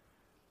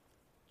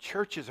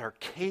 Churches are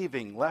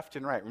caving left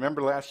and right.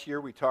 Remember last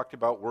year we talked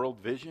about World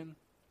Vision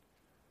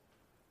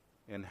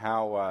and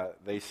how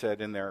they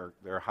said in their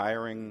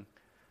hiring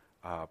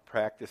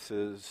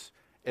practices,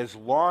 as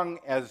long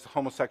as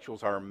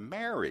homosexuals are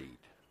married,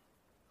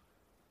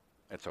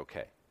 it's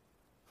okay.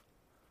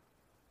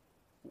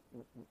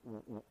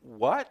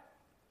 What?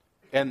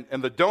 And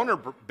the donor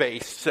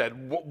base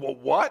said,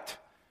 what?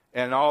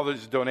 And all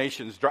those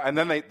donations dropped. And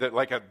then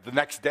the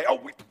next day,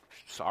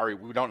 sorry,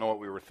 we don't know what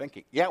we were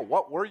thinking. Yeah,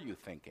 what were you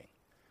thinking?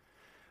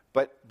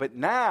 But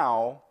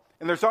now,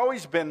 and there's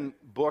always been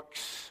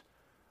books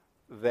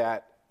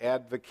that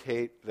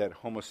advocate that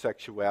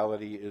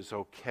homosexuality is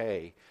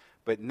okay.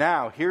 But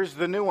now, here's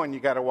the new one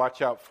you got to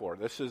watch out for.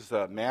 This is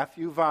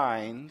Matthew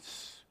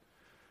Vine's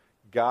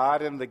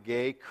God and the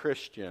Gay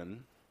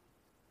Christian.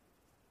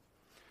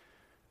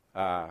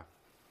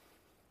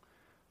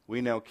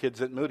 We know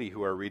kids at Moody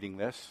who are reading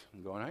this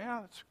and going, oh,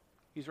 yeah,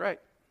 he's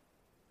right.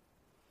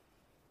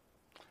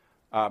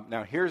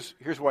 Now, here's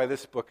why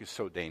this book is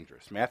so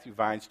dangerous. Matthew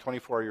Vine's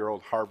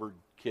 24-year-old Harvard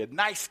kid,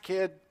 nice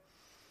kid.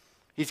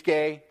 He's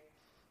gay.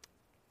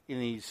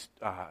 And he's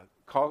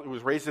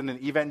was raised in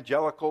an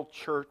evangelical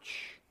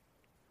church.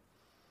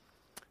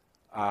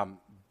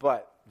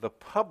 But the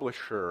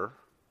publisher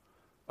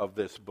of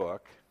this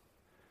book,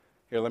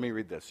 here, let me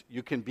read this.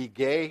 You can be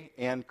gay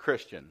and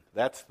Christian.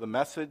 That's the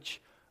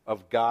message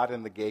of God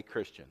and the Gay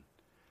Christian.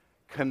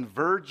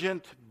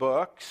 Convergent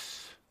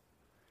Books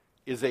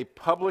is a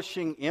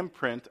publishing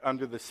imprint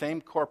under the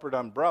same corporate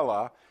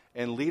umbrella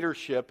and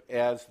leadership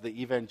as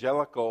the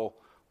evangelical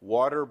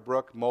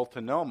Waterbrook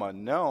Multnomah,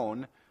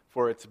 known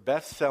for its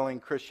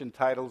best-selling Christian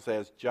titles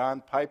as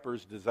John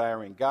Piper's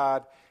Desiring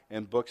God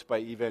and books by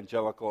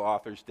evangelical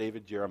authors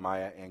David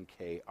Jeremiah and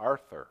Kay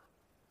Arthur.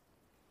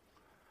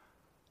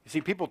 You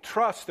see, people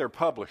trust their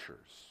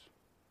publishers.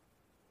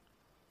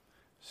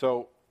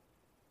 So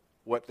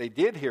what they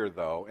did here,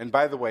 though, and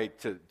by the way,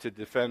 to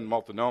defend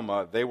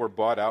Multnomah, they were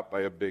bought out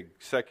by a big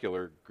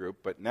secular group,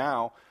 but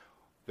now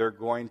they're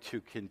going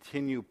to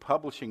continue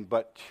publishing,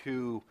 but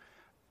to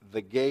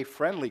the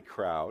gay-friendly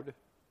crowd,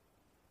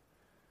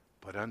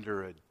 but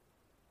under a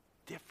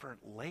different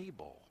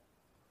label.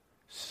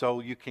 So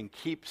you can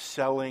keep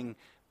selling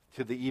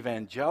to the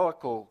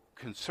evangelical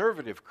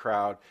conservative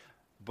crowd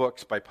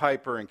books by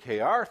Piper and Kay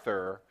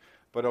Arthur,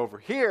 but over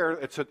here,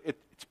 it's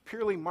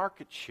purely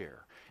market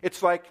share.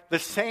 It's like the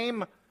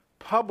same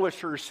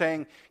publisher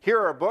saying, here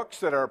are books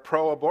that are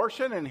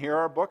pro-abortion and here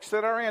are books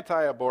that are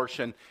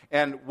anti-abortion,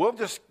 and we'll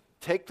just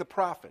take the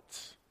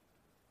profits.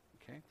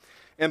 Okay?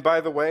 And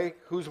by the way,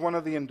 who's one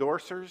of the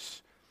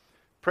endorsers?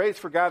 Praise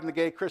for God and the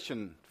Gay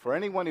Christian. For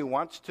anyone who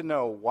wants to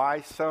know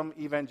why some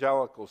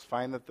evangelicals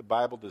find that the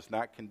Bible does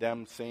not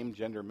condemn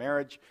same-gender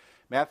marriage,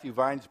 Matthew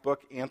Vine's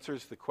book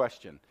answers the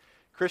question.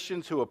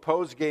 Christians who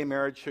oppose gay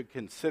marriage should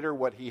consider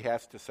what he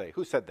has to say.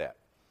 Who said that?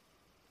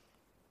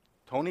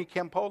 Tony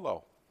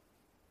Campolo.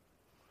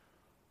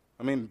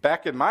 I mean,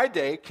 back in my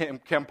day,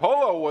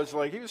 Campolo was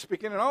like, he was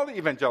speaking in all the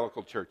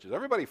evangelical churches.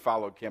 Everybody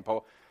followed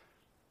Campolo.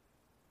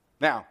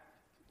 Now,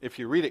 if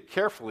you read it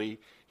carefully,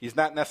 he's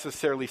not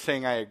necessarily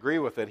saying I agree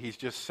with it. He's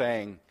just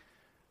saying,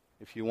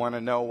 if you want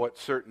to know what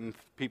certain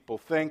people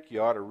think,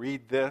 you ought to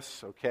read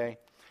this, okay?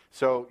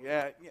 So,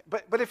 yeah,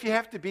 but if you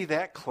have to be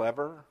that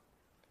clever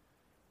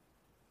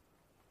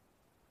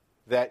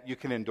that you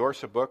can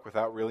endorse a book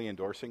without really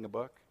endorsing a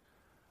book.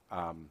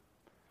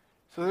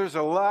 So there's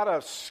a lot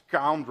of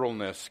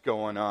scoundrelness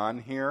going on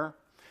here.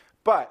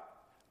 But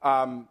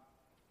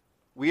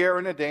we are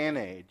in a day and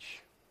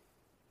age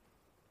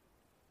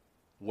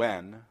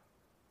when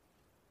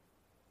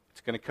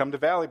it's going to come to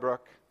Valley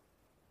Brook,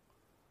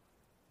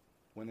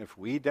 when if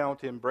we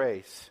don't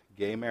embrace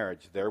gay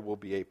marriage, there will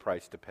be a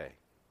price to pay.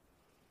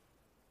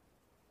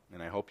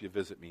 And I hope you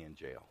visit me in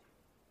jail.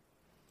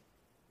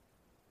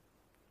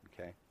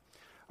 Okay?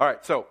 All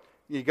right, so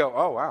you go,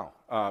 oh, wow.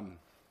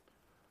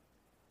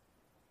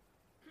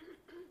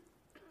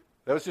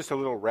 That was just a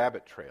little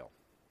rabbit trail.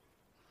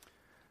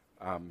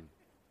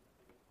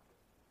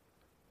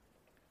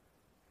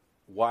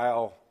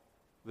 While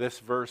this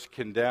verse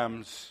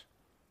condemns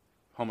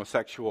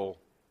homosexual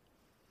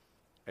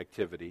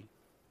activity,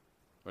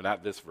 well,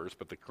 not this verse,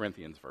 but the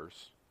Corinthians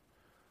verse,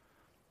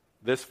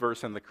 this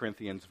verse and the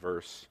Corinthians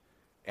verse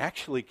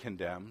actually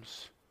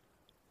condemns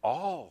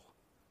all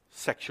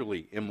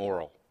sexually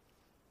immoral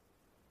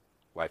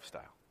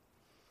lifestyle.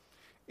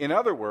 In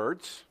other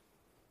words,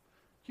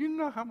 do you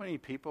know how many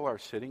people are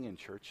sitting in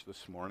church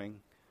this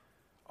morning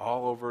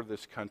all over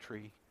this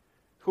country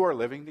who are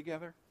living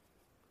together?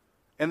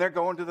 And they're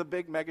going to the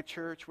big mega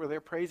church where they're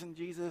praising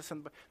Jesus,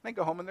 and they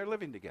go home and they're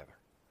living together.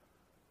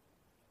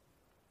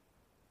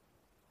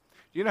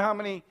 Do you know how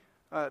many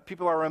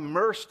people are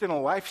immersed in a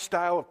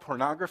lifestyle of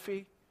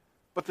pornography,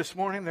 but this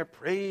morning they're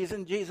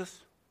praising Jesus?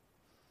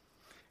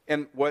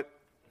 And what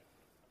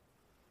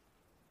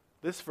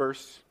this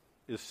verse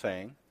is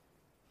saying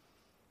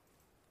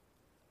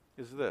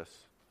is this.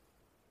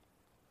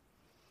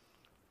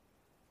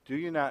 Do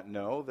you not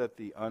know that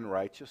the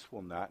unrighteous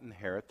will not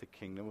inherit the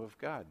kingdom of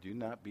God? Do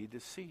not be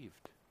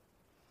deceived.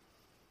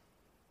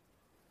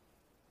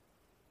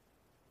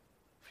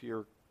 If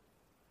you're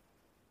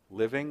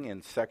living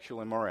in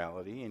sexual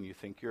immorality and you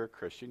think you're a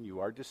Christian, you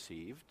are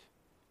deceived.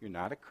 You're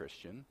not a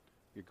Christian.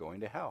 You're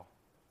going to hell.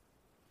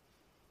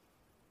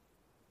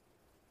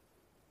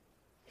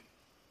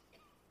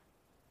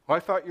 Well, I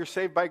thought you're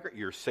saved by grace.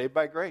 You're saved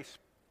by grace.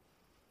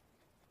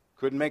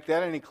 Couldn't make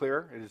that any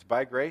clearer. It is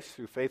by grace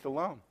through faith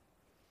alone.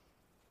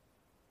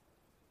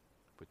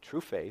 But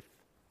true faith,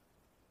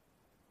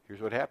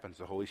 here's what happens.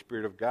 The Holy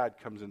Spirit of God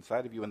comes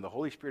inside of you, and the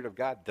Holy Spirit of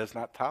God does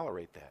not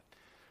tolerate that.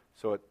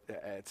 So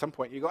at some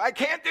point you go, I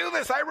can't do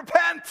this, I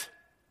repent.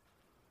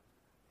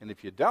 And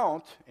if you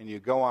don't, and you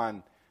go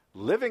on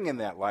living in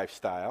that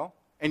lifestyle,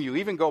 and you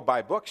even go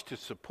buy books to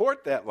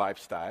support that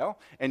lifestyle,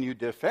 and you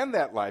defend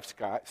that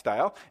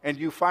lifestyle, and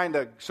you find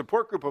a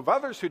support group of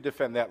others who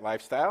defend that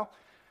lifestyle,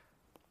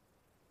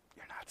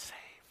 you're not saved.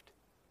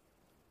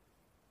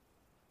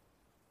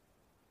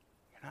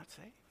 You're not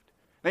saved.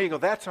 Now you go,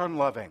 that's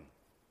unloving.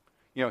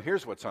 You know,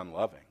 here's what's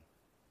unloving.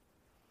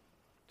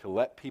 To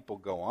let people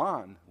go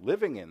on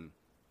living in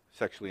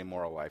sexually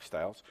immoral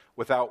lifestyles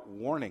without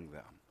warning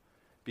them.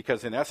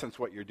 Because in essence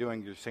what you're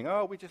doing, you're saying,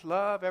 oh, we just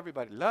love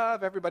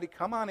everybody,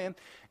 come on in,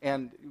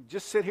 and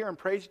just sit here and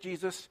praise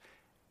Jesus,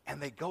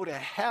 and they go to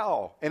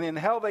hell. And in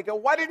hell they go,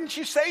 why didn't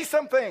you say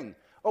something?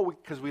 Oh,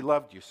 because we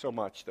loved you so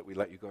much that we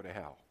let you go to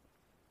hell.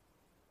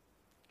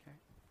 Okay.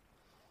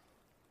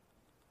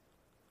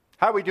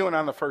 How are we doing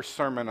on the first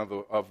sermon of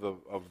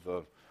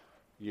the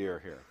year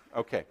here?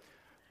 Okay.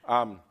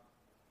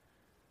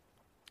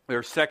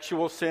 There's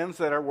sexual sins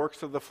that are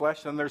works of the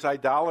flesh, and there's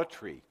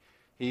idolatry.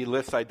 He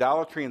lists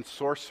idolatry and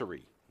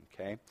sorcery.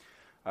 Okay,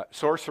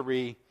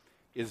 sorcery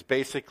is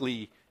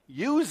basically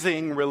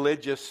using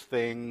religious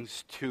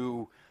things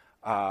to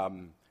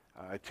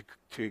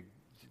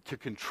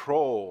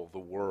control the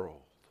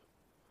world.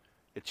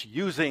 It's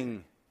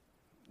using,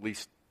 at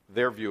least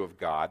their view of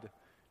God,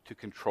 to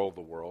control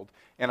the world.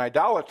 And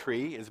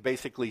idolatry is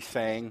basically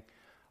saying,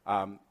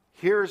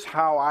 here's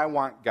how I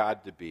want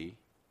God to be,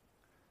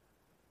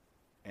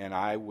 and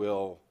I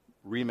will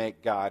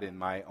remake God in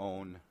my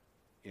own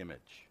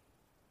image.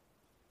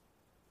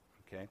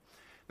 Okay?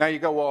 Now you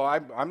go, well,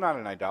 I'm not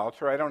an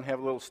idolater. I don't have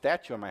a little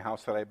statue in my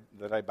house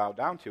that I bow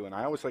down to. And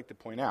I always like to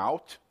point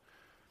out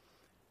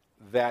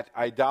that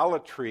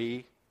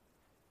idolatry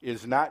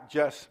is not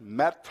just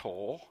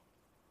metal,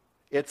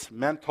 it's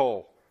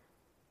mental.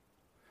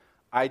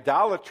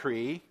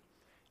 Idolatry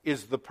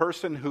is the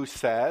person who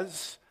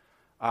says,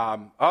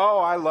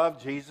 I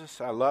love Jesus.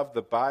 I love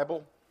the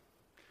Bible.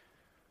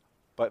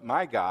 But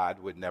my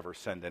God would never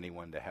send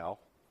anyone to hell.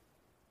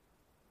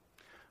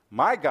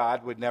 My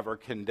God would never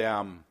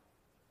condemn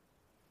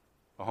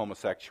a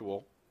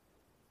homosexual.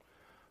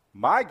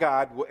 My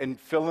God, and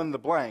fill in the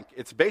blank,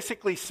 it's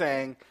basically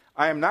saying,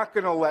 I am not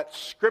going to let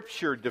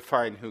Scripture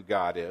define who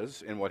God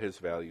is and what his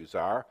values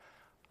are.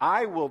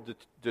 I will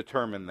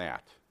determine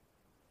that.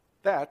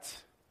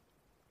 That's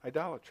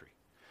idolatry.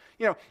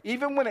 You know,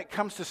 even when it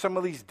comes to some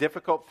of these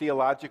difficult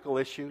theological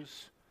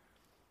issues,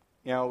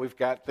 you know, we've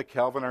got the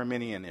Calvin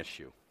Arminian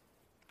issue.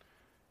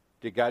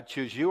 Did God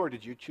choose you or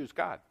did you choose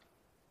God?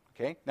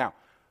 Okay? Now,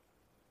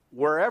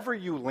 wherever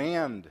you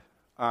land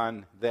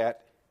on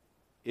that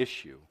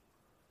issue,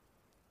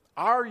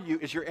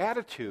 is your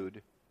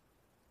attitude,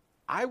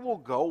 I will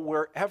go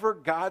wherever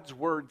God's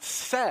word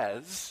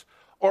says,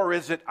 or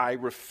is it, I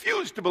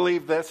refuse to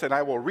believe this and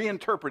I will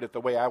reinterpret it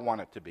the way I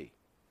want it to be?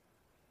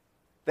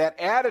 That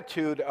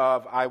attitude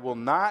of, I will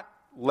not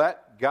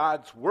let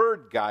God's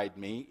word guide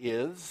me,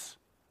 is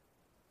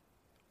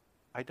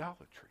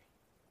idolatry.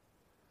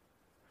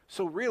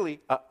 So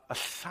really, a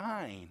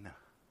sign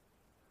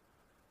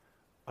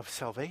of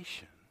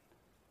salvation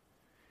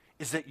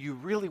is that you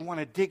really want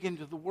to dig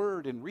into the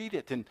Word and read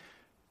it. And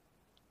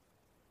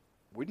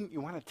wouldn't you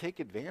want to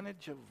take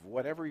advantage of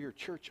whatever your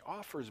church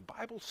offers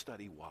Bible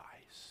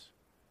study-wise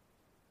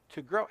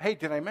to grow? Hey,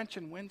 did I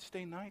mention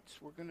Wednesday nights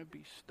we're going to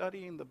be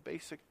studying the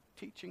basic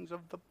teachings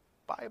of the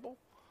Bible?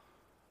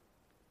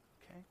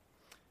 Okay.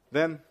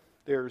 Then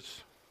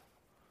there's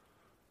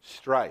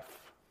strife.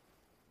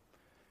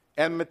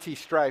 Enmity,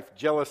 strife,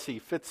 jealousy,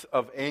 fits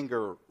of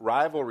anger,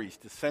 rivalries,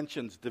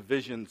 dissensions,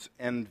 divisions,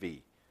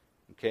 envy.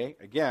 Okay,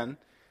 again,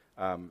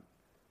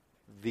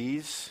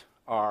 these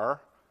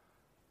are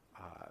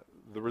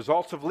the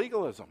results of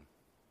legalism.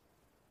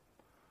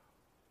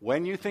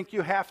 When you think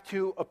you have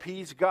to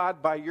appease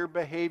God by your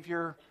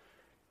behavior,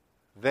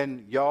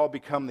 then y'all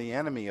become the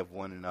enemy of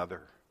one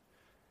another.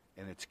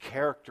 And it's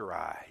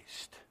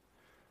characterized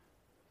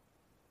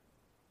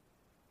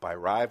by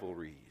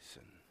rivalries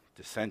and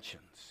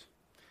dissensions.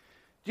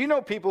 Do you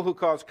know people who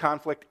cause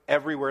conflict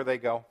everywhere they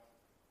go?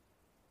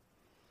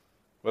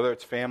 Whether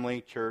it's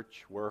family,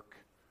 church, work,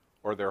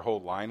 or their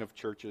whole line of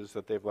churches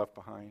that they've left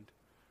behind,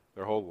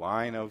 their whole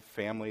line of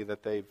family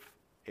that they've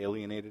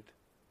alienated.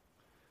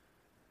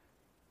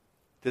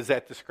 Does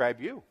that describe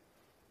you?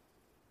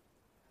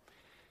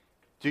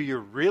 Do you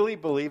really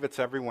believe it's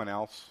everyone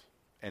else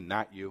and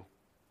not you?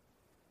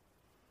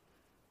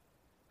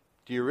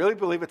 Do you really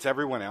believe it's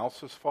everyone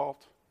else's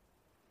fault?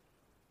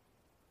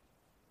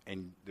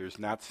 And there's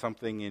not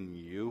something in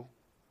you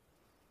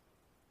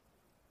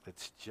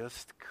that's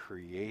just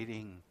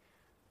creating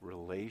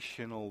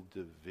relational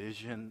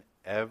division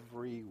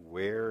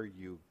everywhere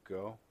you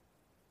go?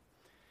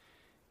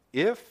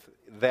 If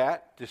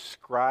that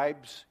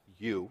describes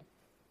you,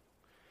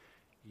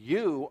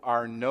 you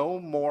are no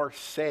more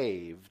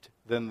saved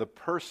than the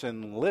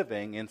person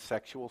living in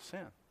sexual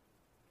sin.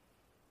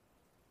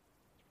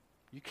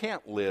 You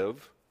can't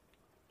live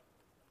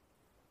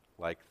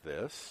like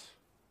this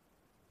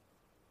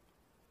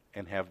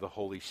and have the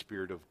Holy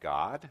Spirit of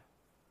God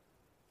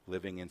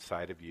living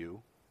inside of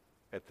you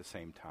at the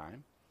same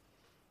time.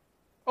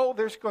 Oh,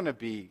 there's going to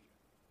be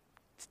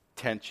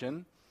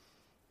tension,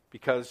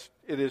 because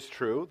it is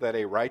true that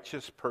a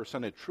righteous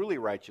person, a truly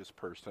righteous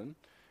person,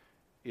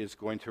 is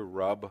going to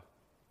rub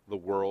the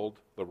world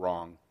the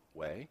wrong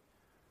way.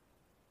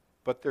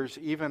 But there's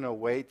even a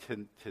way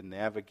to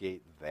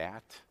navigate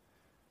that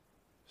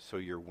so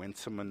you're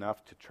winsome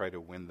enough to try to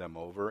win them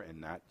over and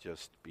not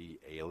just be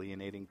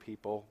alienating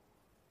people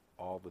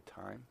all the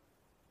time.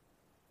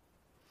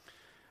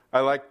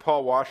 I like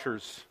Paul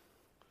Washer's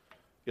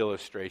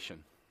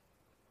illustration.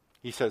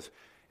 He says,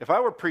 if I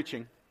were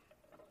preaching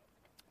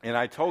and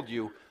I told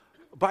you,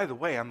 by the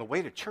way, on the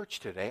way to church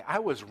today, I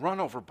was run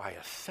over by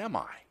a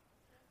semi.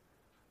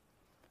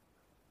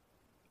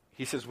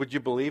 He says, would you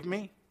believe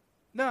me?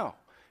 No.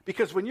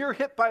 Because when you're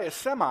hit by a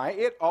semi,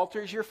 it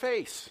alters your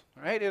face,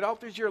 right? It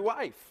alters your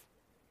life.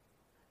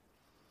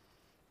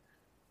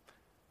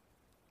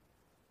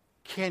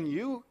 Can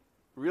you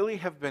really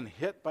have been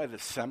hit by the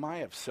semi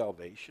of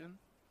salvation?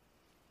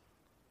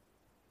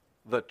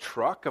 The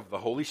truck of the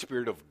Holy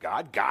Spirit of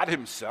God, God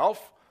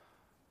himself,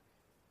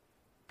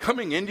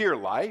 coming into your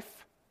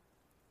life,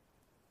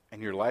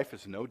 and your life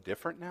is no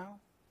different now?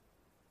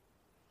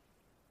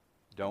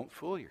 Don't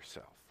fool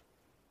yourself.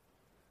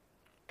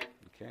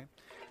 Okay?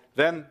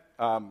 Then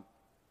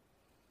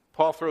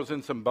Paul throws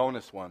in some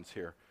bonus ones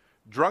here.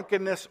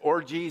 Drunkenness,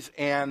 orgies,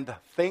 and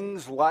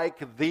things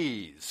like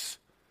these.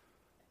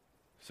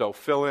 So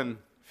fill in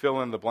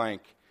the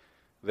blank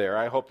there.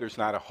 I hope there's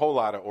not a whole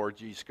lot of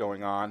orgies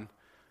going on.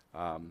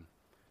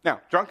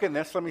 Now,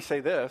 drunkenness, let me say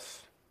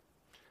this.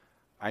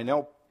 I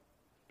know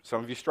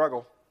some of you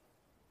struggle.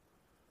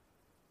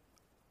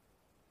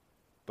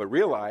 But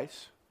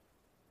realize,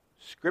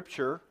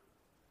 Scripture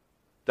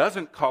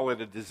doesn't call it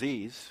a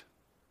disease.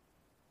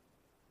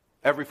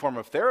 Every form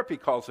of therapy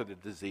calls it a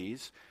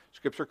disease.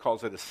 Scripture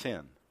calls it a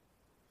sin.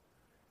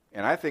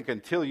 And I think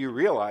until you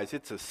realize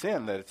it's a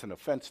sin, that it's an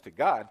offense to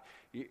God,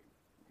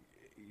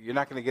 you're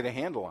not going to get a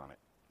handle on it.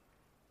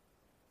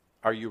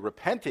 Are you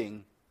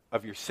repenting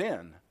of your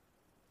sin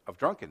of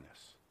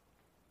drunkenness?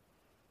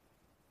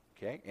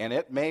 Okay? And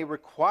it may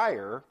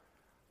require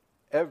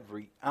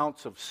every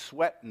ounce of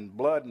sweat and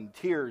blood and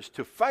tears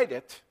to fight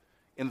it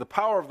in the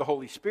power of the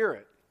Holy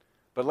Spirit.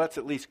 But let's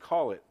at least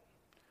call it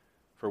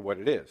for what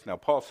it is. Now,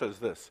 Paul says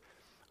this,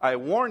 I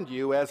warned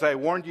you, as I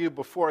warned you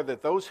before,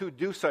 that those who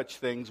do such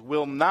things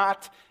will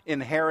not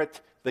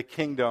inherit the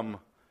kingdom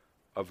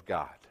of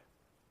God.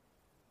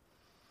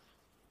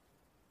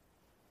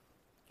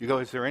 You go,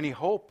 is there any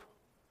hope?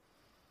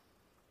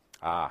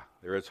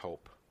 There is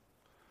hope.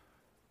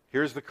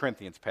 Here's the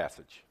Corinthians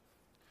passage.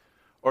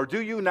 Or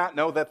do you not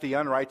know that the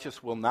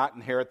unrighteous will not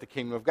inherit the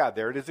kingdom of God?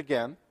 There it is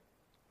again.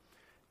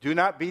 Do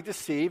not be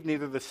deceived,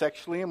 neither the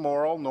sexually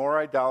immoral, nor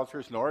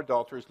idolaters, nor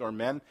adulterers, nor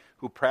men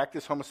who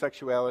practice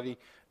homosexuality,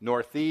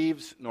 nor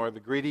thieves, nor the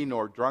greedy,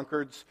 nor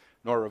drunkards,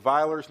 nor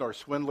revilers, nor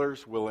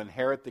swindlers will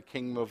inherit the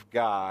kingdom of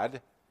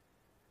God.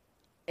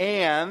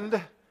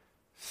 And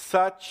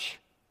such,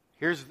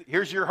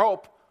 here's your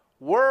hope,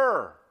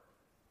 were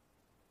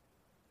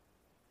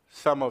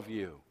some of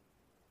you.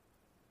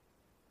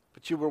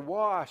 But you were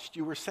washed,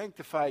 you were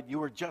sanctified, you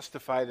were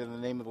justified in the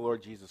name of the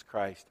Lord Jesus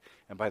Christ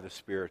and by the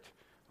Spirit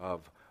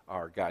of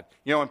our God.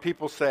 You know, when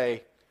people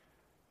say,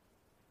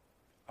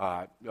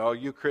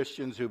 you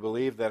Christians who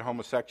believe that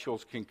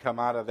homosexuals can come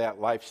out of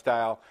that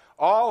lifestyle,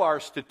 all our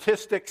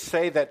statistics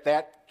say that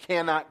that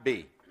cannot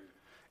be.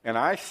 And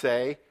I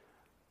say,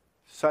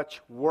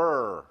 such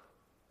were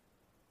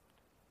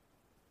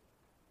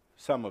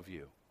some of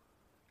you.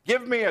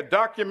 Give me a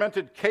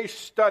documented case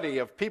study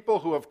of people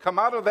who have come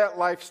out of that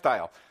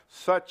lifestyle.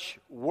 Such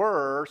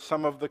were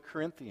some of the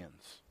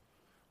Corinthians.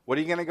 What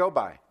are you going to go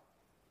by?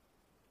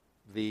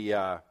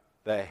 The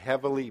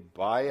heavily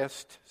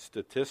biased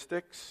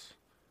statistics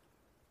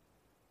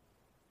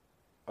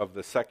of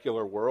the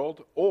secular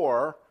world,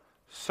 or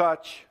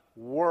such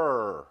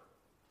were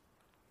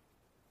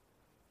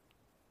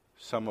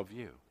some of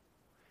you.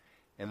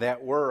 And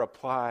that were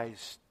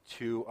applies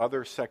to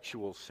other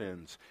sexual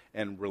sins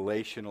and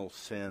relational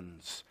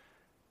sins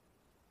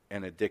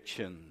and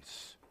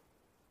addictions.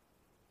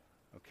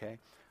 Okay?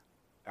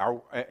 I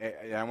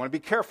want to be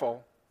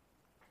careful.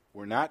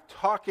 We're not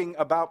talking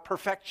about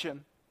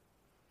perfection,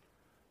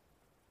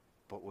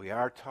 but we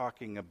are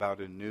talking about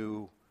a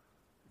new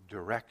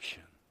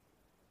direction.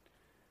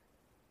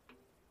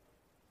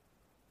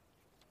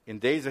 In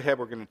days ahead,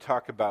 we're going to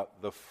talk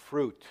about the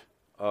fruit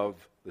of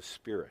the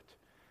Spirit.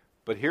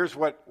 But here's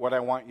what I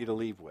want you to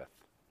leave with.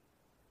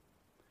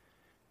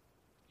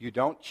 You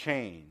don't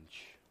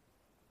change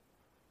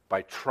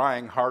by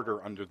trying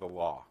harder under the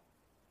law.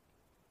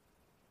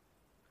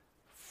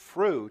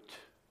 Fruit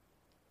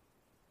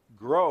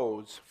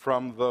grows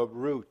from the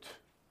root.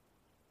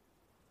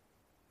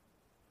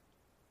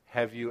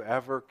 Have you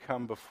ever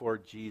come before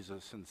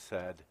Jesus and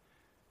said,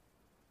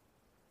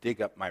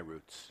 dig up my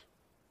roots?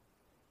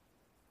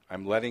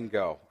 I'm letting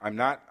go.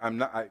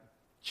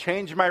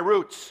 Change my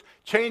roots.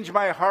 Change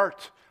my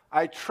heart.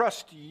 I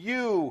trust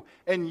you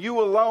and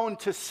you alone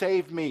to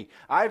save me.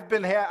 I've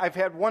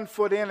had 1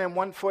 foot in and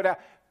 1 foot out.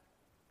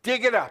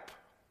 Dig it up.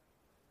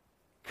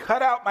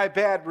 Cut out my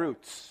bad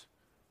roots.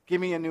 Give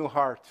me a new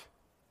heart.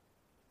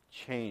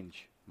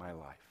 Change my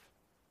life.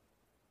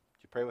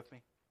 Would you pray with me?